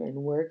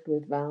 children worked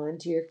with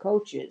volunteer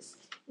coaches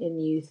in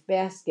youth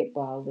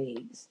basketball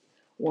leagues.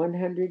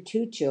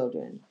 102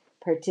 children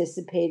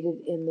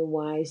participated in the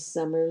Y's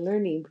summer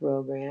learning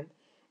program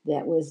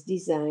that was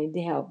designed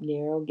to help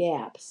narrow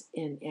gaps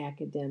in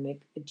academic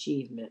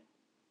achievement.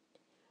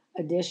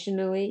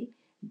 Additionally,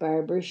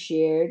 Barber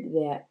shared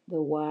that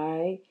the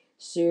Y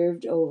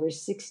served over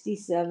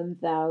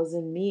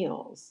 67,000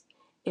 meals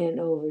and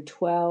over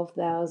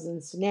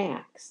 12,000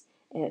 snacks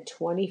at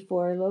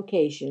 24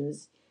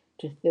 locations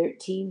to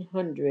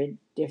 1,300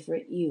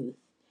 different youth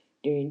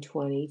during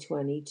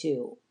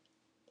 2022.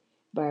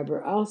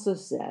 Barber also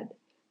said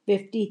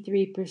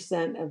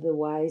 53% of the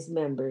Y's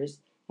members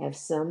have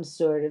some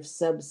sort of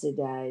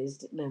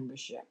subsidized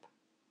membership.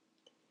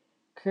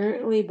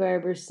 Currently,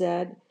 Barber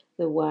said,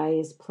 the Y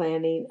is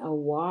planning a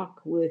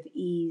Walk with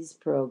Ease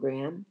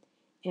program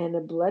and a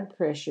blood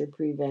pressure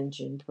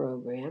prevention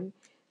program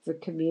for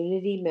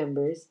community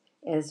members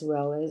as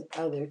well as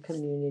other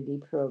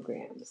community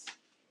programs.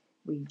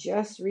 We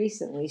just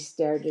recently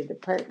started a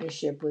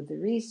partnership with the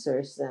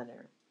Resource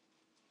Center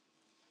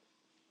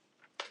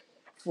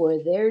for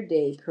their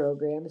day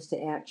programs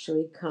to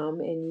actually come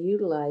and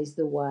utilize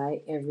the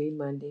Y every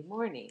Monday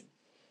morning,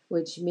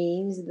 which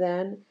means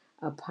then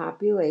a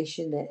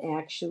population that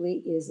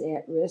actually is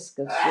at risk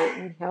of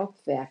certain health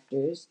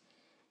factors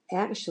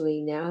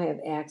actually now have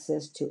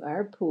access to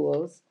our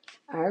pools,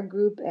 our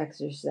group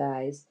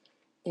exercise,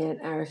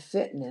 and our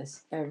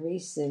fitness every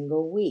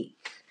single week.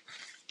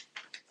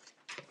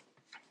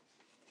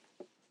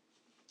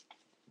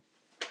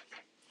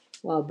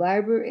 While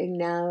Barber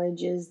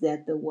acknowledges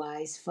that the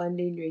Y's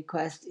funding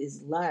request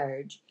is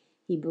large,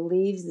 he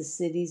believes the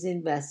city's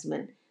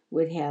investment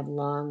would have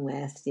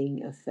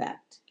long-lasting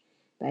effect.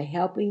 By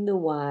helping the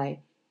Y,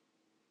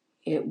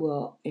 it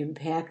will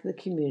impact the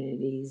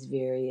community's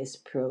various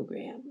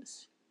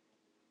programs.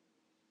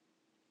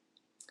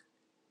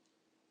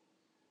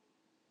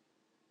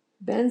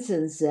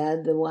 Benson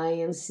said the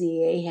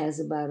YMCA has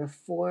about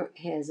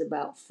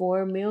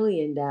 $4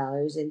 million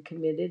in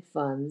committed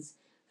funds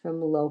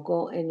from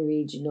local and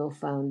regional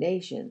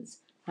foundations.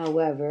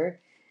 However,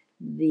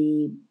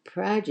 the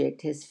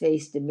project has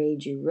faced a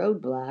major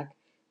roadblock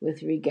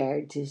with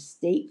regard to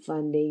state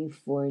funding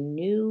for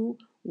new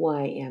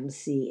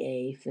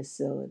YMCA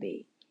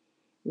facility.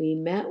 We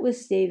met with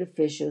state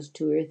officials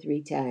 2 or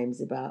 3 times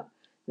about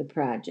the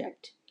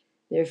project.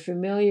 They're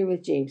familiar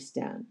with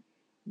Jamestown.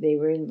 They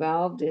were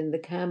involved in the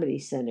Comedy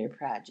Center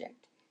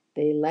project.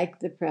 They like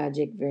the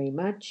project very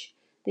much.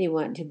 They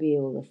want to be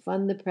able to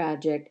fund the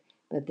project,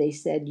 but they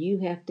said you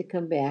have to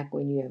come back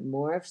when you have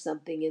more of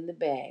something in the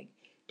bag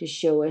to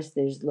show us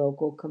there's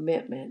local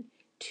commitment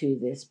to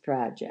this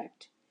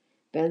project.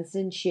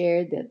 Benson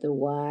shared that the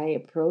Y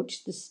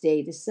approached the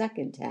state a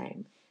second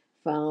time,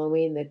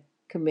 following the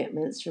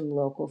commitments from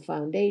local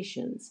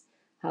foundations.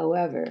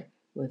 However,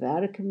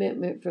 without a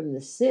commitment from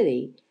the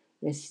city,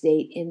 the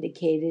state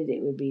indicated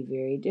it would be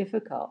very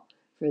difficult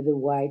for the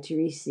Y to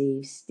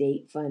receive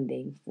state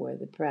funding for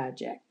the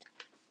project.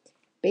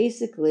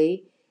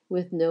 Basically,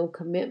 with no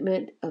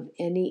commitment of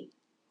any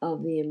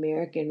of the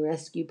American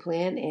Rescue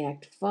Plan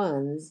Act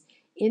funds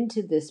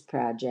into this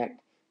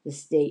project, the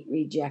state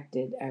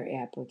rejected our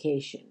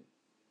application.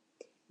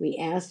 We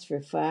asked for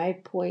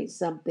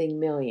 5-point-something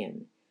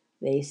million.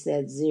 They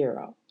said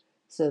 0.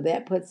 So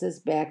that puts us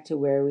back to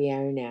where we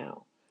are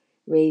now.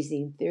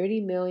 Raising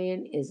 30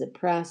 million is a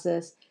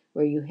process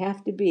where you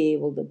have to be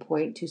able to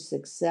point to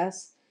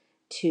success,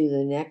 to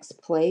the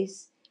next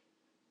place,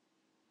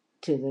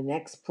 to the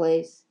next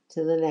place,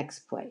 to the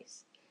next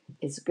place.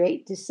 It's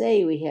great to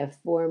say we have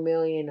 4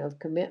 million of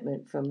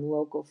commitment from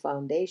local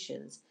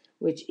foundations,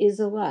 which is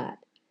a lot.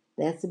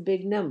 That's a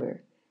big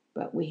number.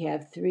 But we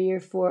have 3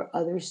 or 4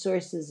 other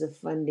sources of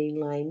funding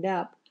lined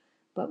up.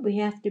 But we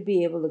have to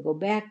be able to go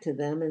back to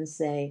them and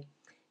say,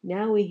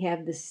 now we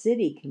have the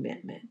city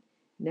commitment,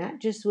 not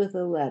just with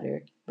a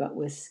letter, but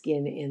with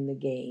skin in the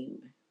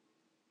game.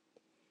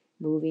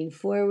 Moving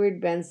forward,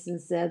 Benson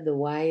said the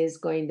Y is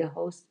going to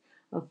host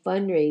a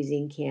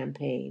fundraising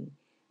campaign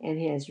and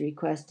has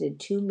requested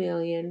 $2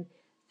 million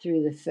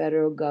through the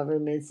federal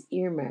government's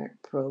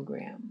earmark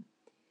program.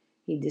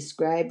 He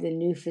described the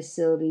new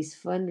facility's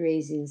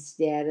fundraising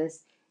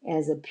status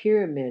as a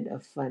pyramid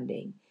of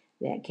funding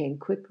that can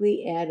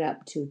quickly add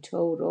up to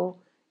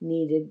total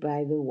needed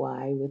by the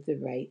Y with the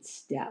right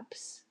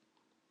steps.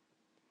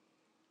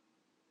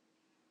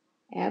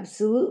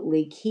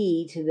 Absolutely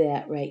key to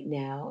that right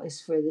now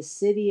is for the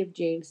city of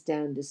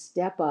Jamestown to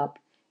step up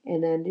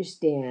and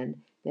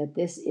understand that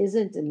this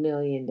isn't $1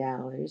 million.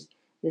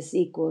 This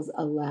equals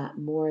a lot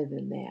more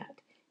than that.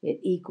 It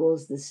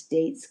equals the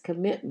state's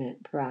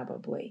commitment,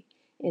 probably,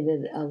 and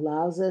it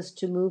allows us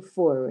to move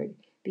forward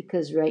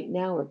because right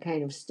now we're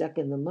kind of stuck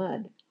in the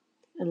mud.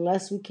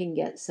 Unless we can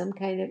get some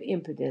kind of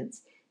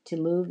impotence to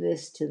move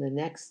this to the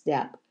next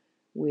step,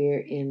 we're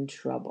in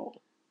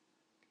trouble.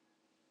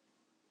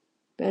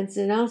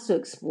 Benson also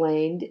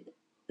explained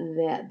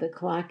that the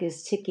clock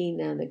is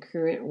ticking on the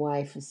current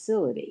Y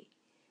facility.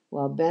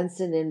 While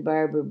Benson and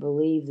Barber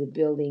believe the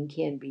building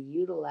can be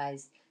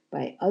utilized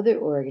by other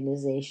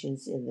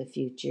organizations in the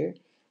future,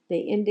 they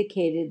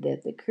indicated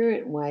that the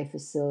current Y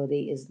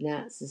facility is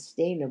not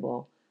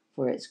sustainable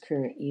for its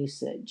current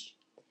usage.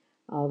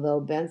 Although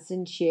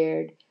Benson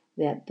shared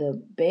that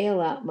the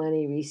bailout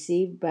money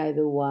received by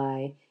the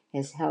Y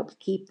has helped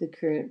keep the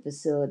current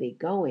facility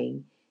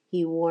going,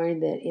 he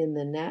warned that in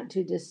the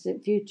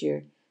not-too-distant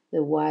future,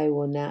 the Y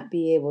will not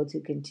be able to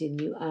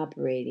continue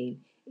operating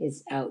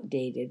its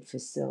outdated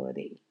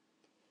facility.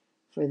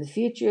 For the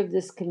future of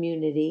this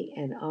community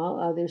and all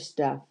other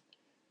stuff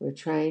we're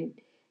trying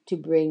to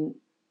bring,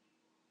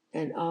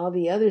 and all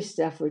the other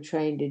stuff we're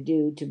trying to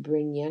do to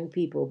bring young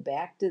people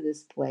back to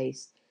this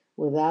place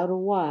without a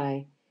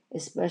Y,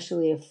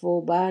 especially a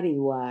full-body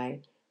Y,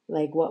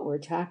 like what we're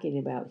talking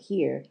about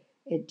here,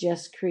 it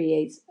just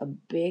creates a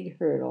big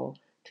hurdle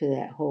to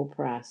that whole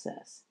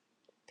process.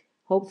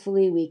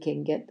 Hopefully we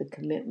can get the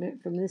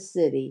commitment from the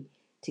city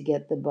to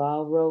get the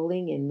ball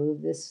rolling and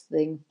move this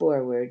thing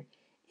forward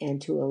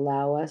and to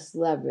allow us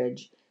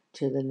leverage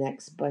to the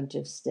next bunch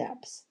of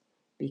steps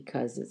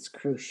because it's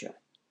crucial.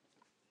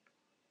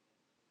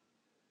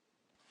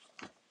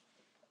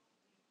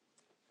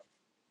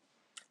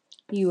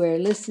 You are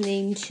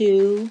listening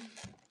to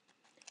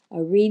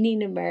a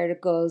reading of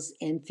articles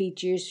and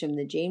features from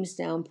the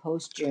Jamestown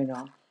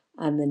Post-Journal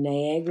on the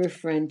Niagara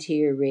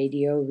Frontier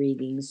Radio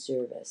Reading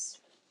Service.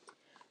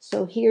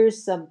 So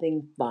here's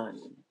something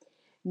fun.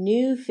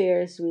 New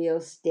Ferris wheel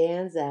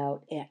stands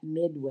out at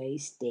Midway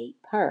State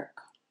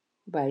Park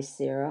by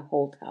Sarah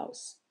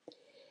Holthouse.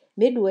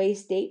 Midway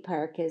State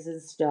Park has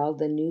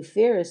installed a new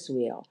Ferris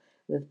wheel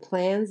with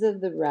plans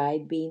of the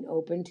ride being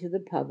open to the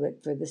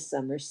public for the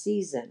summer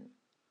season.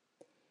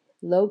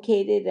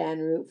 Located on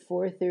Route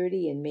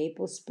 430 in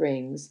Maple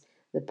Springs,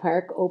 the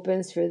park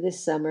opens for the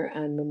summer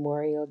on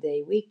Memorial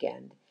Day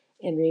weekend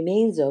and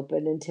remains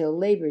open until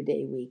Labor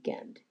Day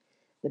weekend.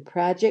 The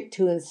project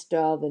to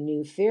install the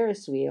new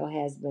Ferris wheel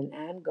has been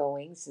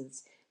ongoing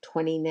since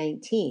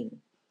 2019,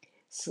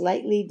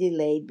 slightly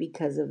delayed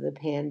because of the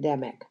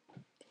pandemic.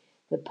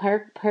 The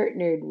park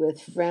partnered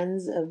with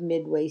Friends of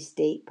Midway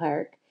State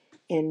Park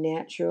and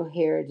Natural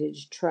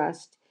Heritage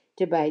Trust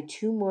to buy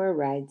 2 more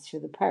rides for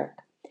the park,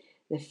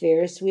 the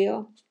Ferris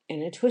wheel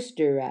and a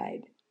twister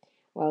ride.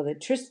 While the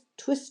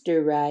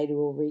twister ride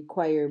will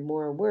require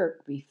more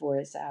work before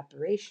it's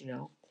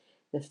operational,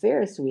 the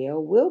Ferris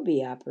wheel will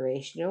be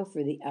operational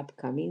for the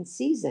upcoming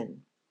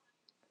season,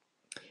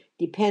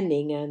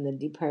 depending on the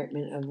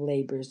Department of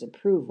Labor's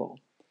approval.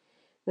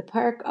 The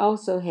park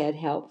also had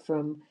help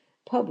from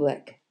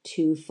public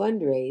to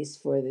fundraise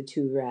for the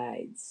 2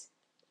 rides.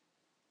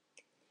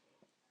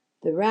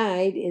 The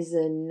ride is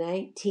a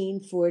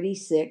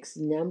 1946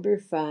 number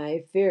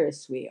 5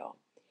 Ferris wheel.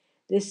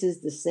 This is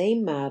the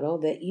same model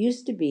that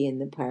used to be in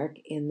the park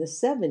in the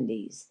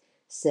 70s,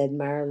 said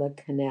Marla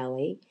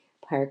Connelly,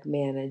 park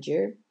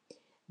manager.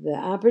 The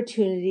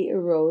opportunity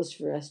arose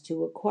for us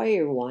to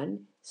acquire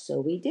one,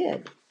 so we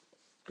did.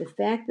 The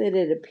fact that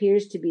it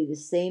appears to be the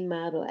same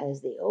model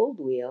as the old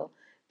wheel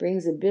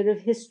brings a bit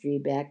of history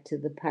back to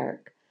the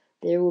park.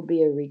 There will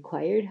be a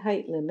required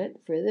height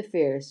limit for the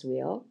Ferris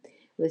wheel,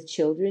 with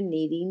children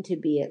needing to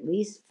be at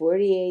least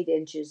 48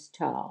 inches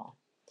tall.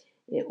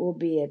 It will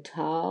be a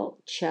tall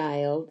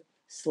child/adult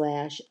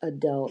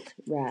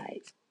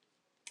ride.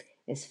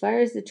 As far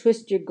as the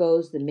Twister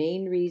goes, the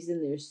main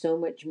reason there's so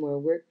much more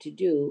work to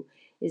do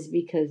is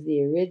because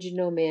the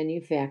original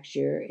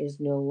manufacturer is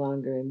no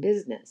longer in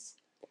business.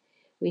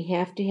 We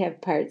have to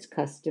have parts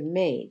custom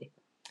made.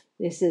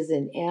 This is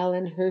an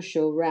Alan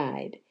Herschel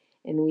ride,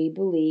 and we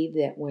believe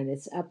that when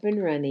it's up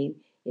and running,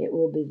 it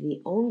will be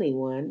the only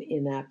one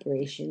in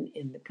operation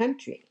in the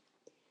country.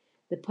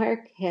 The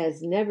park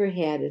has never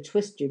had a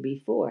Twister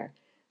before,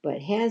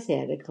 but has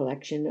had a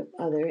collection of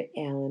other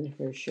Alan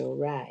Herschel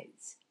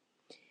rides.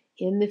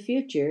 In the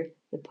future,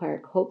 the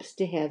park hopes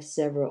to have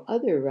several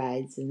other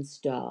rides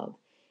installed,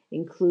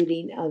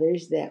 including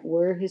others that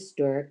were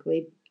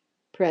historically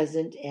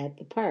present at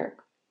the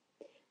park.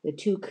 The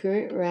two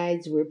current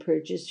rides were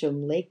purchased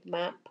from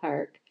Lakemont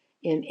Park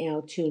in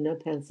Altoona,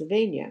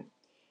 Pennsylvania,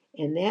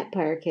 and that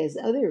park has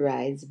other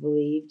rides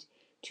believed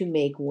to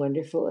make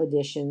wonderful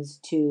additions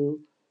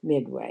to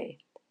Midway.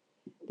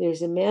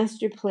 There's a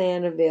master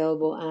plan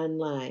available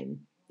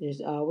online. There's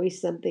always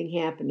something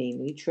happening.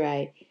 We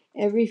try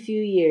every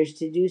few years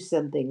to do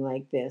something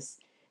like this,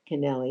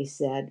 Kennelly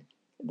said,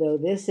 though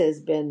this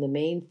has been the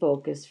main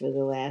focus for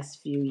the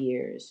last few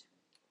years.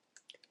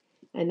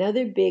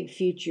 Another big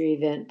future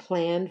event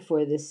planned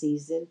for the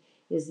season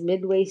is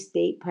Midway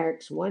State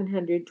Park's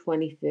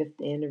 125th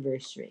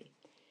anniversary.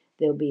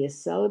 There'll be a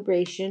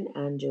celebration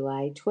on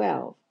July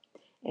 12,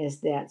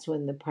 as that's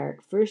when the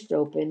park first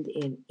opened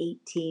in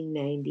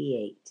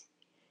 1898.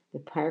 The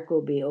park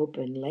will be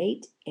open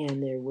late,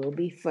 and there will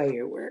be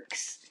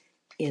fireworks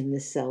in the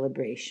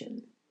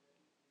celebration.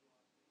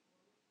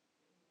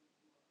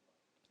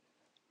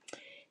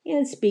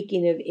 And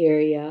speaking of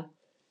area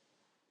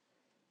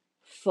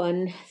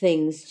fun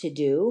things to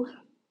do,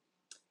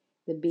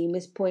 the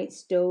Bemis Point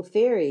Stowe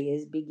Ferry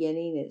is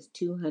beginning its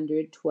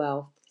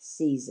 212th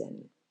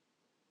season.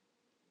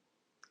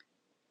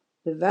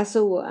 The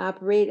vessel will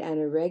operate on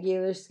a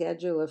regular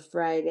schedule of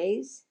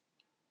Fridays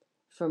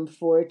from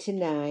 4 to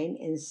 9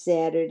 and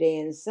Saturday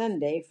and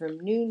Sunday from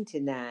noon to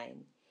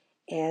 9.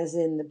 As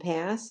in the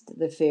past,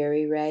 the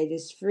ferry ride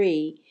is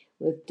free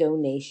with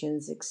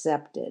donations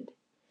accepted.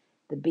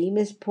 The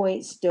Bemis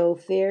Point Stowe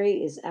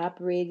Ferry is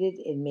operated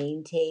and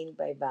maintained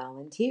by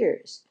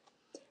volunteers.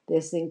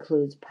 This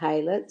includes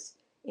pilots,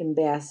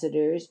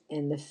 ambassadors,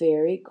 and the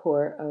Ferry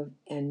Corps of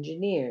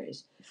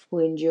Engineers, who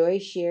enjoy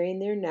sharing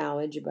their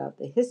knowledge about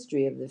the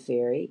history of the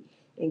ferry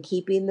and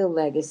keeping the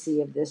legacy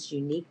of this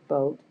unique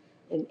boat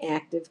an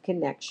active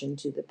connection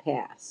to the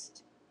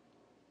past.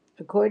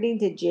 According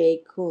to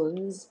Jay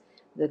Coons,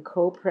 the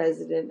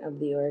co-president of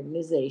the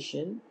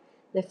organization,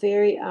 the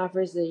ferry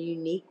offers a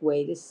unique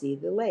way to see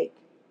the lake.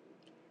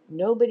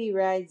 Nobody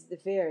rides the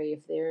ferry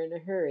if they're in a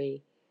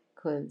hurry,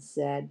 Kuntz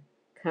said.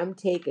 Come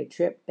take a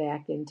trip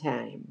back in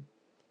time.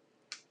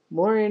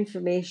 More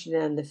information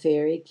on the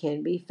ferry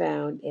can be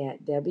found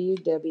at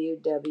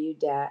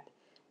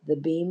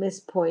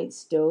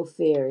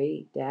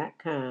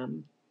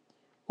www.thebemispointstoweferry.com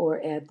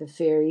or at the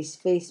ferry's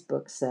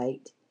Facebook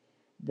site,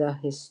 The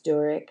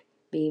Historic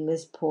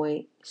Bemis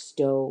Point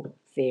Stowe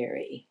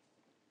Ferry.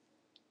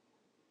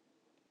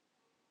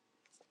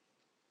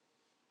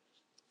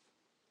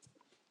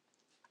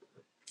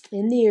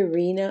 In the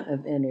arena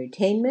of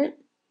entertainment,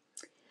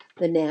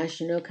 the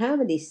National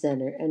Comedy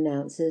Center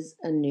announces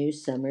a new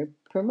summer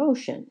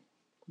promotion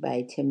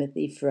by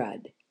Timothy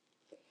Frudd.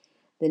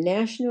 The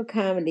National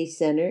Comedy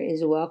Center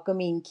is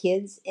welcoming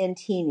kids and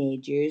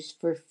teenagers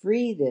for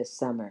free this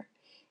summer,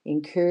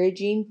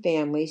 encouraging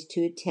families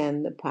to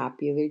attend the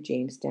popular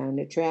Jamestown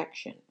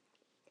attraction.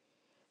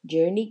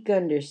 Journey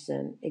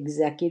Gunderson,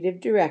 executive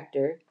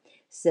director,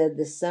 said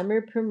the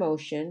summer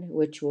promotion,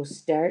 which will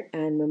start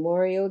on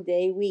Memorial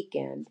Day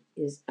weekend,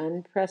 is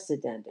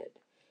unprecedented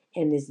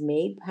and is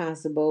made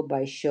possible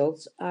by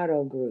Schultz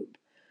Auto Group,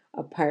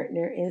 a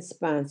partner and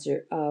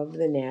sponsor of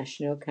the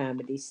National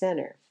Comedy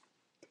Center.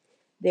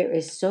 There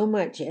is so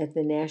much at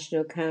the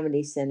National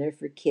Comedy Center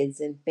for kids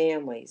and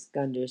families,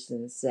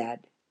 Gunderson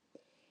said.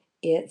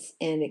 It's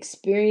an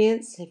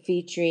experience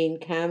featuring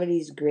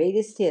comedy's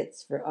greatest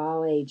hits for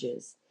all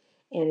ages,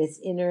 and it's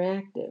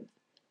interactive.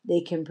 They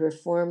can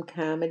perform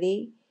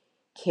comedy,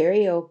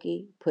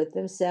 karaoke, put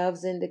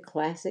themselves into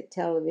classic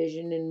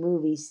television and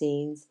movie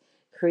scenes,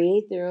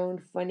 create their own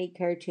funny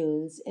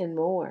cartoons, and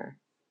more.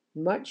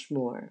 Much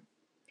more.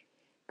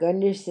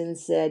 Gunderson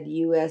said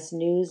U.S.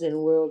 News and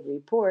World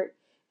Report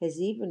has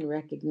even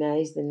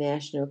recognized the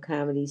National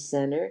Comedy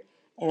Center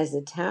as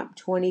a top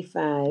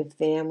 25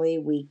 family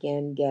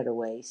weekend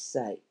getaway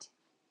site.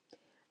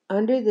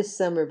 Under the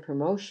summer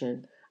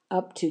promotion,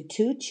 up to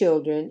 2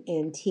 children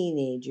and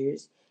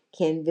teenagers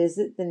can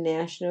visit the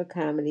National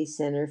Comedy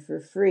Center for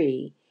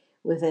free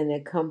with an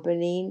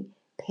accompanying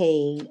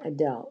paying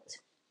adult.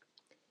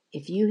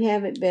 If you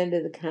haven't been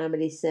to the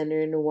Comedy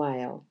Center in a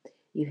while,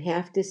 you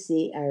have to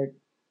see our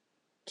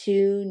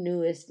 2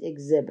 newest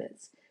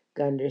exhibits,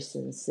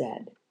 Gunderson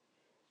said.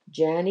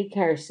 Johnny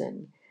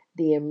Carson,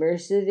 the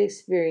immersive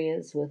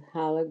experience with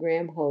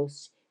hologram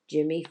host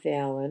Jimmy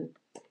Fallon,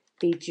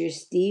 features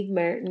Steve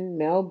Martin,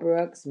 Mel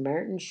Brooks,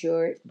 Martin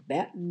Short,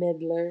 Bette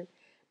Midler,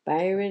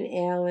 Byron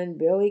Allen,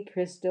 Billy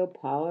Crystal,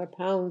 Paula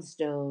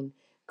Poundstone,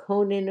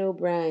 Conan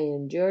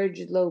O'Brien, George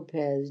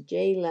Lopez,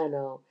 Jay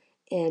Leno,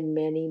 and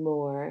many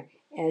more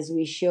as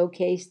we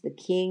showcase the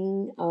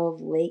king of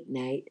late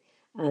night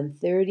on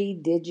 30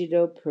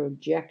 digital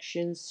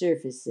projection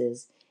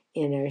surfaces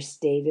in our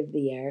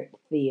state-of-the-art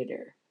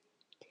theater.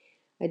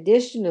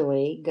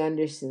 Additionally,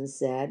 Gunderson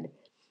said,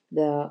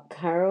 the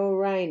Carl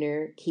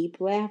Reiner Keep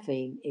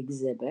Laughing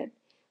exhibit,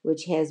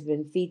 which has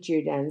been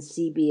featured on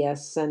CBS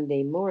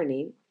Sunday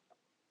Morning,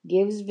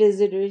 gives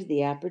visitors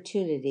the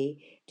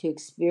opportunity to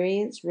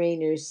experience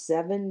Reiner's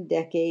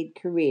 7-decade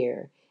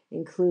career,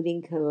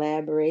 including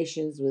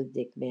collaborations with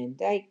Dick Van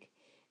Dyke,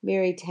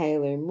 Mary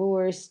Tyler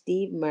Moore,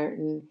 Steve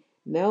Martin,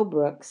 Mel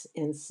Brooks,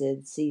 and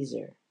Sid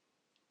Caesar.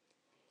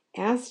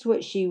 Asked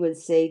what she would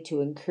say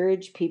to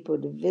encourage people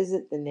to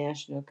visit the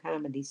National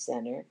Comedy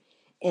Center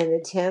and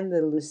attend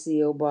the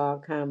Lucille Ball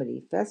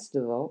Comedy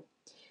Festival,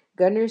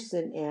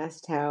 Gunderson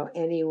asked how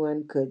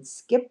anyone could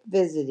skip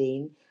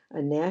visiting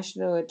a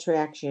national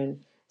attraction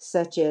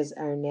such as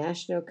our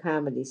National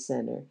Comedy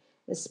Center,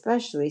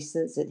 especially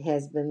since it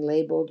has been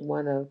labeled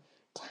one of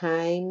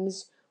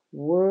Time's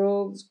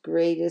World's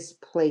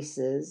Greatest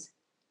Places,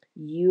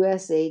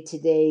 USA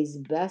Today's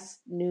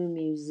Best New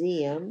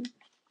Museum,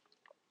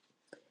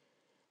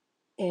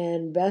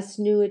 and Best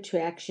New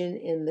Attraction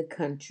in the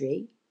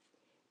Country,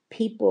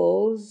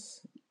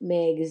 People's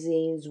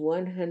Magazine's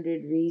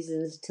 100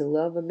 Reasons to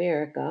Love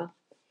America,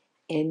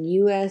 and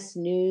U.S.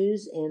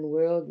 News and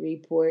World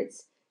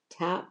Report's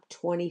Top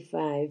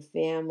 25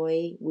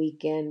 Family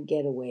Weekend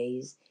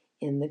Getaways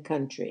in the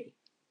country.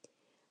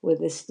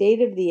 With a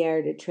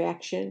state-of-the-art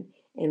attraction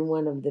and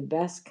one of the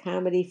best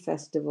comedy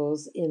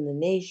festivals in the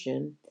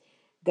nation,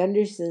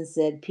 Gunderson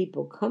said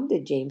people come to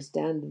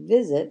Jamestown to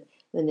visit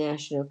the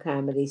National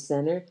Comedy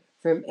Center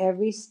from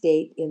every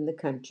state in the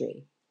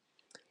country.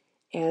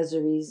 As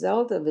a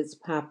result of its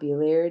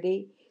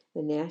popularity,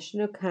 the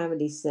National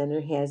Comedy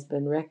Center has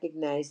been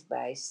recognized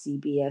by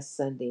CBS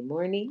Sunday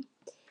Morning,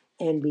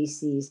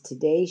 NBC's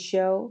Today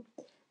Show,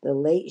 The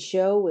Late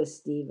Show with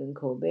Stephen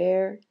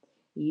Colbert,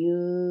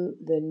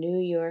 the New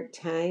York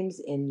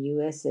Times, and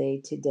USA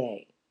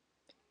Today.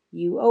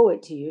 You owe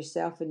it to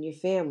yourself and your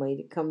family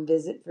to come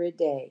visit for a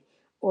day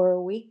or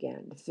a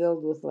weekend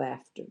filled with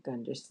laughter,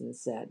 Gunderson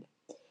said.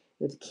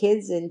 With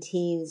kids and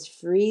teens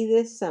free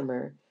this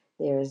summer,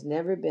 there has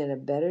never been a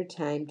better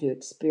time to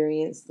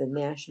experience the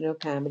National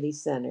Comedy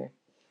Center.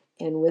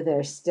 And with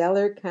our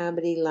stellar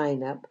comedy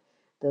lineup,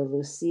 the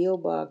Lucille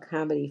Ball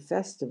Comedy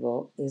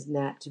Festival is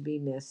not to be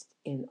missed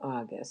in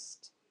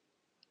August.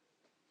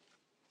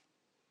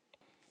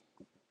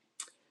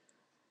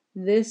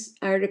 This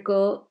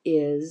article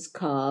is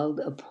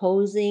called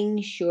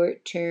Opposing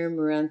Short-Term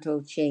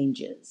Rental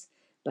Changes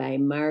by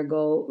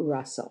Margot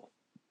Russell.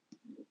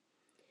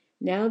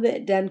 Now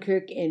that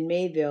Dunkirk and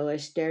Mayville are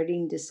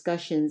starting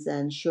discussions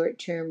on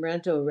short-term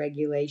rental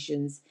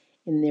regulations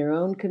in their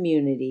own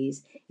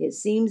communities, it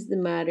seems the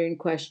modern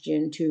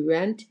question to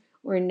rent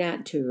or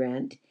not to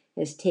rent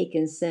has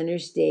taken center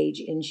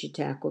stage in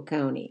Chautauqua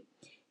County.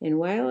 And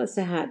while it's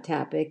a hot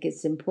topic,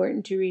 it's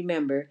important to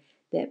remember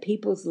that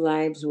people's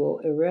lives will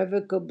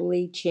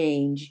irrevocably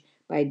change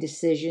by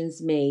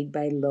decisions made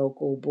by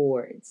local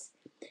boards.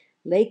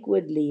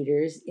 Lakewood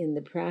leaders, in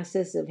the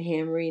process of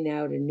hammering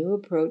out a new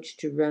approach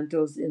to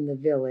rentals in the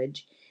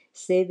village,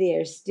 say they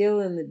are still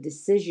in the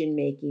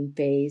decision-making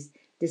phase,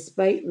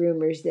 despite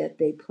rumors that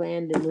they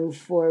plan to move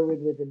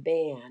forward with a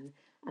ban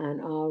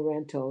on all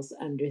rentals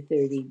under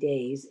 30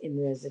 days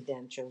in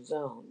residential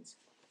zones.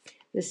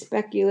 The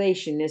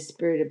speculation has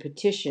spurred a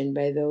petition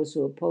by those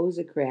who oppose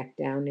a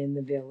crackdown in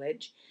the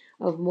village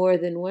of more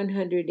than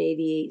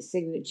 188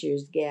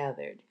 signatures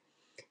gathered.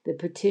 The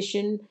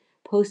petition,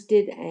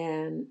 posted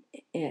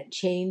at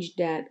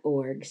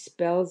change.org,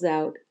 spells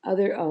out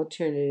other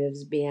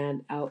alternatives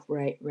beyond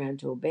outright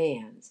rental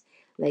bans,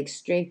 like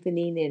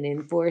strengthening and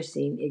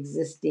enforcing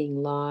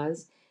existing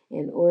laws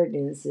and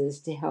ordinances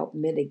to help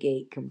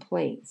mitigate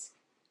complaints.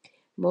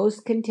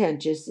 Most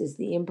contentious is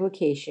the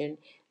implication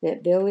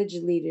that village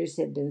leaders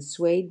have been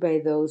swayed by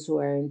those who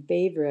are in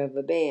favor of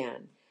a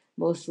ban,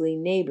 mostly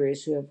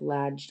neighbors who have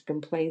lodged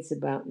complaints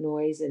about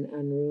noise and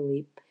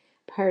unruly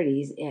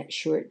parties at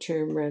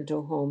short-term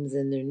rental homes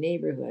in their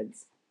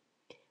neighborhoods.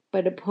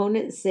 But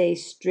opponents say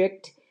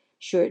strict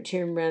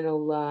short-term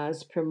rental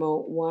laws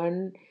promote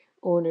one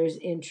owner's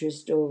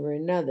interest over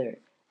another,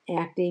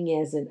 acting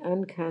as an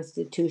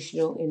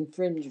unconstitutional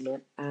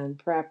infringement on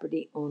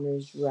property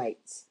owners'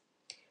 rights.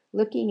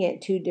 Looking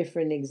at two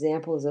different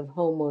examples of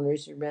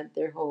homeowners who rent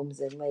their homes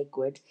in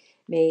Lakewood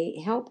may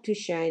help to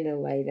shine a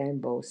light on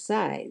both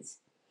sides.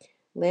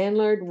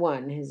 Landlord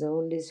 1 has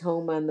owned his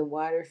home on the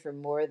water for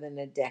more than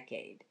a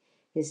decade.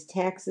 His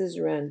taxes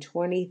run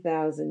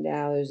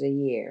 $20,000 a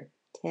year.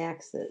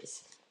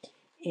 Taxes,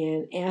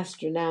 an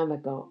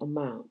astronomical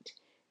amount.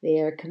 They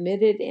are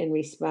committed and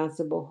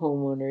responsible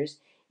homeowners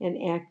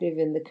and active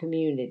in the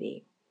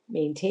community,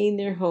 maintain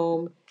their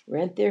home,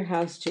 rent their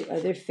house to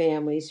other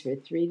families for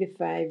 3 to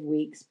 5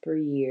 weeks per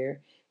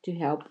year to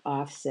help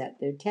offset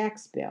their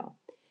tax bill.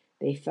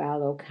 They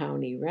follow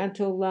county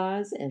rental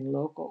laws and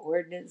local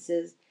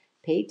ordinances,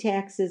 pay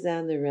taxes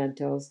on the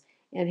rentals,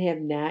 and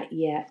have not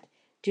yet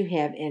to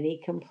have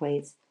any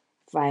complaints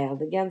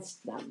filed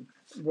against them.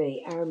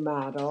 They are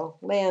model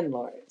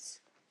landlords.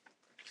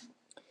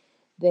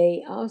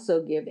 They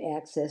also give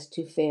access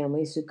to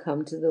families who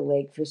come to the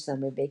lake for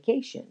summer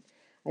vacation,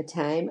 a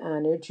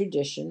time-honored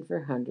tradition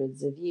for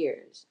hundreds of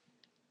years.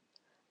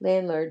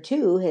 Landlord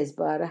 2 has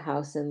bought a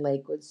house in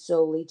Lakewood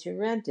solely to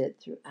rent it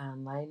through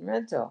online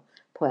rental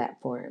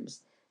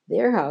platforms.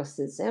 Their house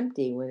is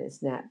empty when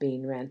it's not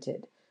being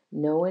rented.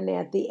 No one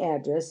at the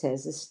address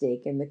has a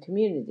stake in the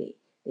community.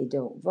 They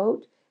don't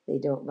vote, they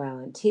don't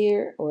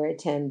volunteer, or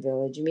attend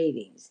village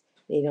meetings.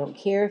 They don't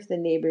care if the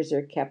neighbors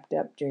are kept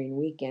up during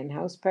weekend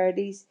house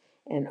parties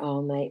and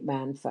all-night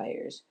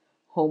bonfires.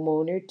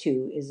 Homeowner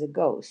 2 is a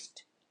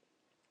ghost.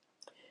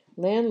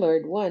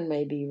 Landlord 1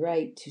 may be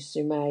right to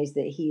surmise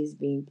that he is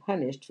being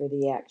punished for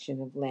the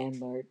action of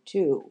Landlord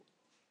 2.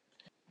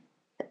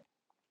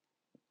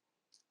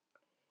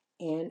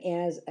 And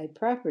as a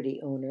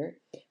property owner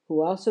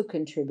who also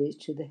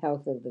contributes to the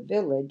health of the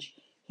village,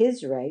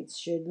 his rights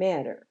should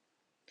matter.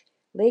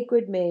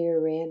 Lakewood Mayor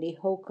Randy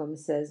Holcomb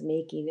says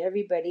making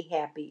everybody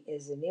happy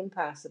is an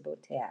impossible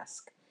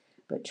task,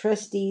 but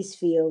trustees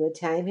feel the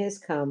time has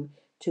come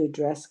to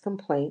address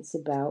complaints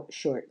about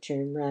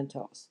short-term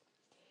rentals.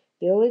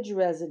 Village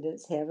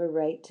residents have a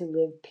right to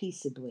live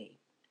peaceably.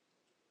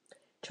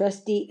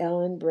 Trustee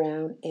Ellen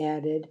Brown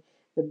added,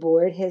 the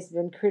board has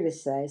been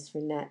criticized for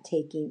not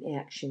taking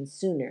action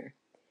sooner.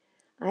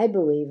 I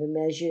believe a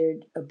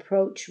measured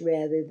approach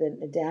rather than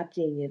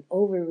adopting an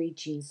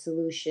overreaching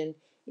solution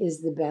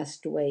is the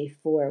best way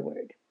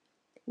forward.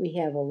 We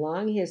have a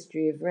long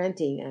history of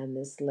renting on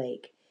this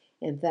lake,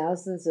 and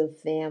thousands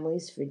of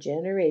families for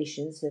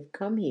generations have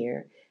come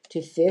here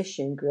to fish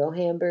and grill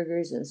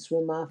hamburgers and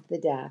swim off the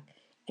dock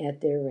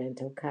at their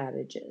rental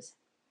cottages.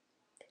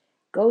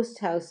 Ghost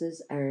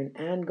houses are an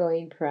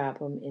ongoing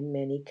problem in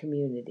many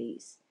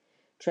communities.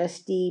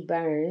 Trustee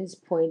Barnes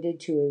pointed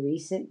to a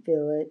recent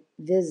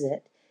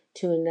visit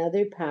to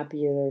another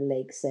popular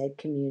lakeside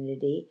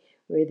community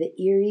where the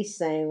eerie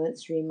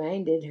silence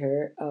reminded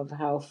her of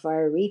how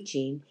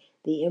far-reaching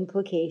the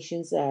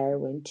implications are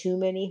when too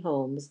many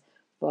homes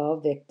fall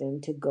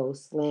victim to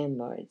ghost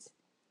landlords.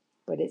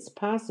 But it's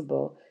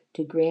possible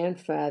to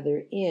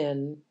grandfather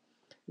in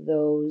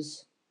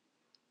those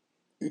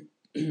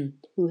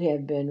who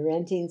have been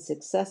renting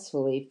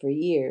successfully for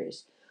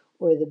years,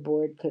 or the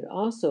board could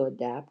also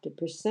adopt a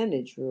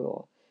percentage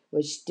rule,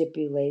 which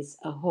stipulates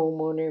a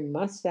homeowner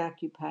must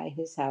occupy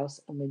his house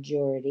a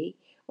majority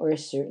or a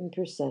certain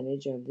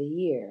percentage of the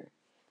year.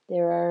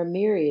 There are a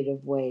myriad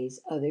of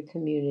ways other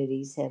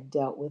communities have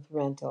dealt with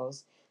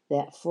rentals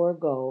that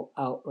forego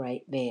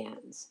outright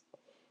bans.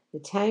 The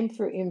time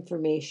for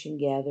information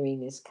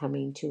gathering is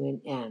coming to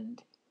an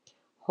end.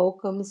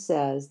 Holcomb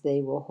says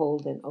they will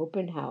hold an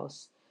open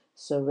house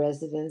so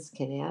residents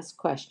can ask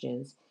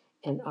questions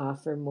and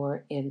offer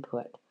more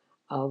input,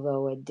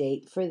 although a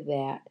date for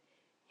that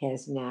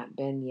has not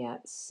been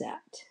yet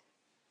set.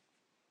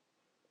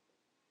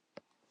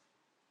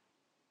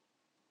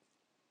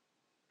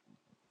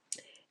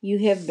 You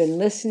have been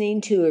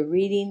listening to a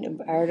reading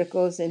of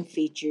articles and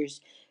features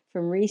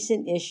from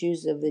recent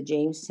issues of the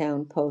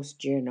Jamestown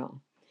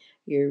Post-Journal.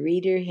 Your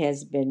reader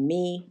has been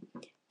me,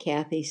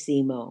 Kathy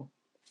Simo.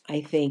 I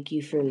thank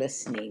you for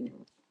listening.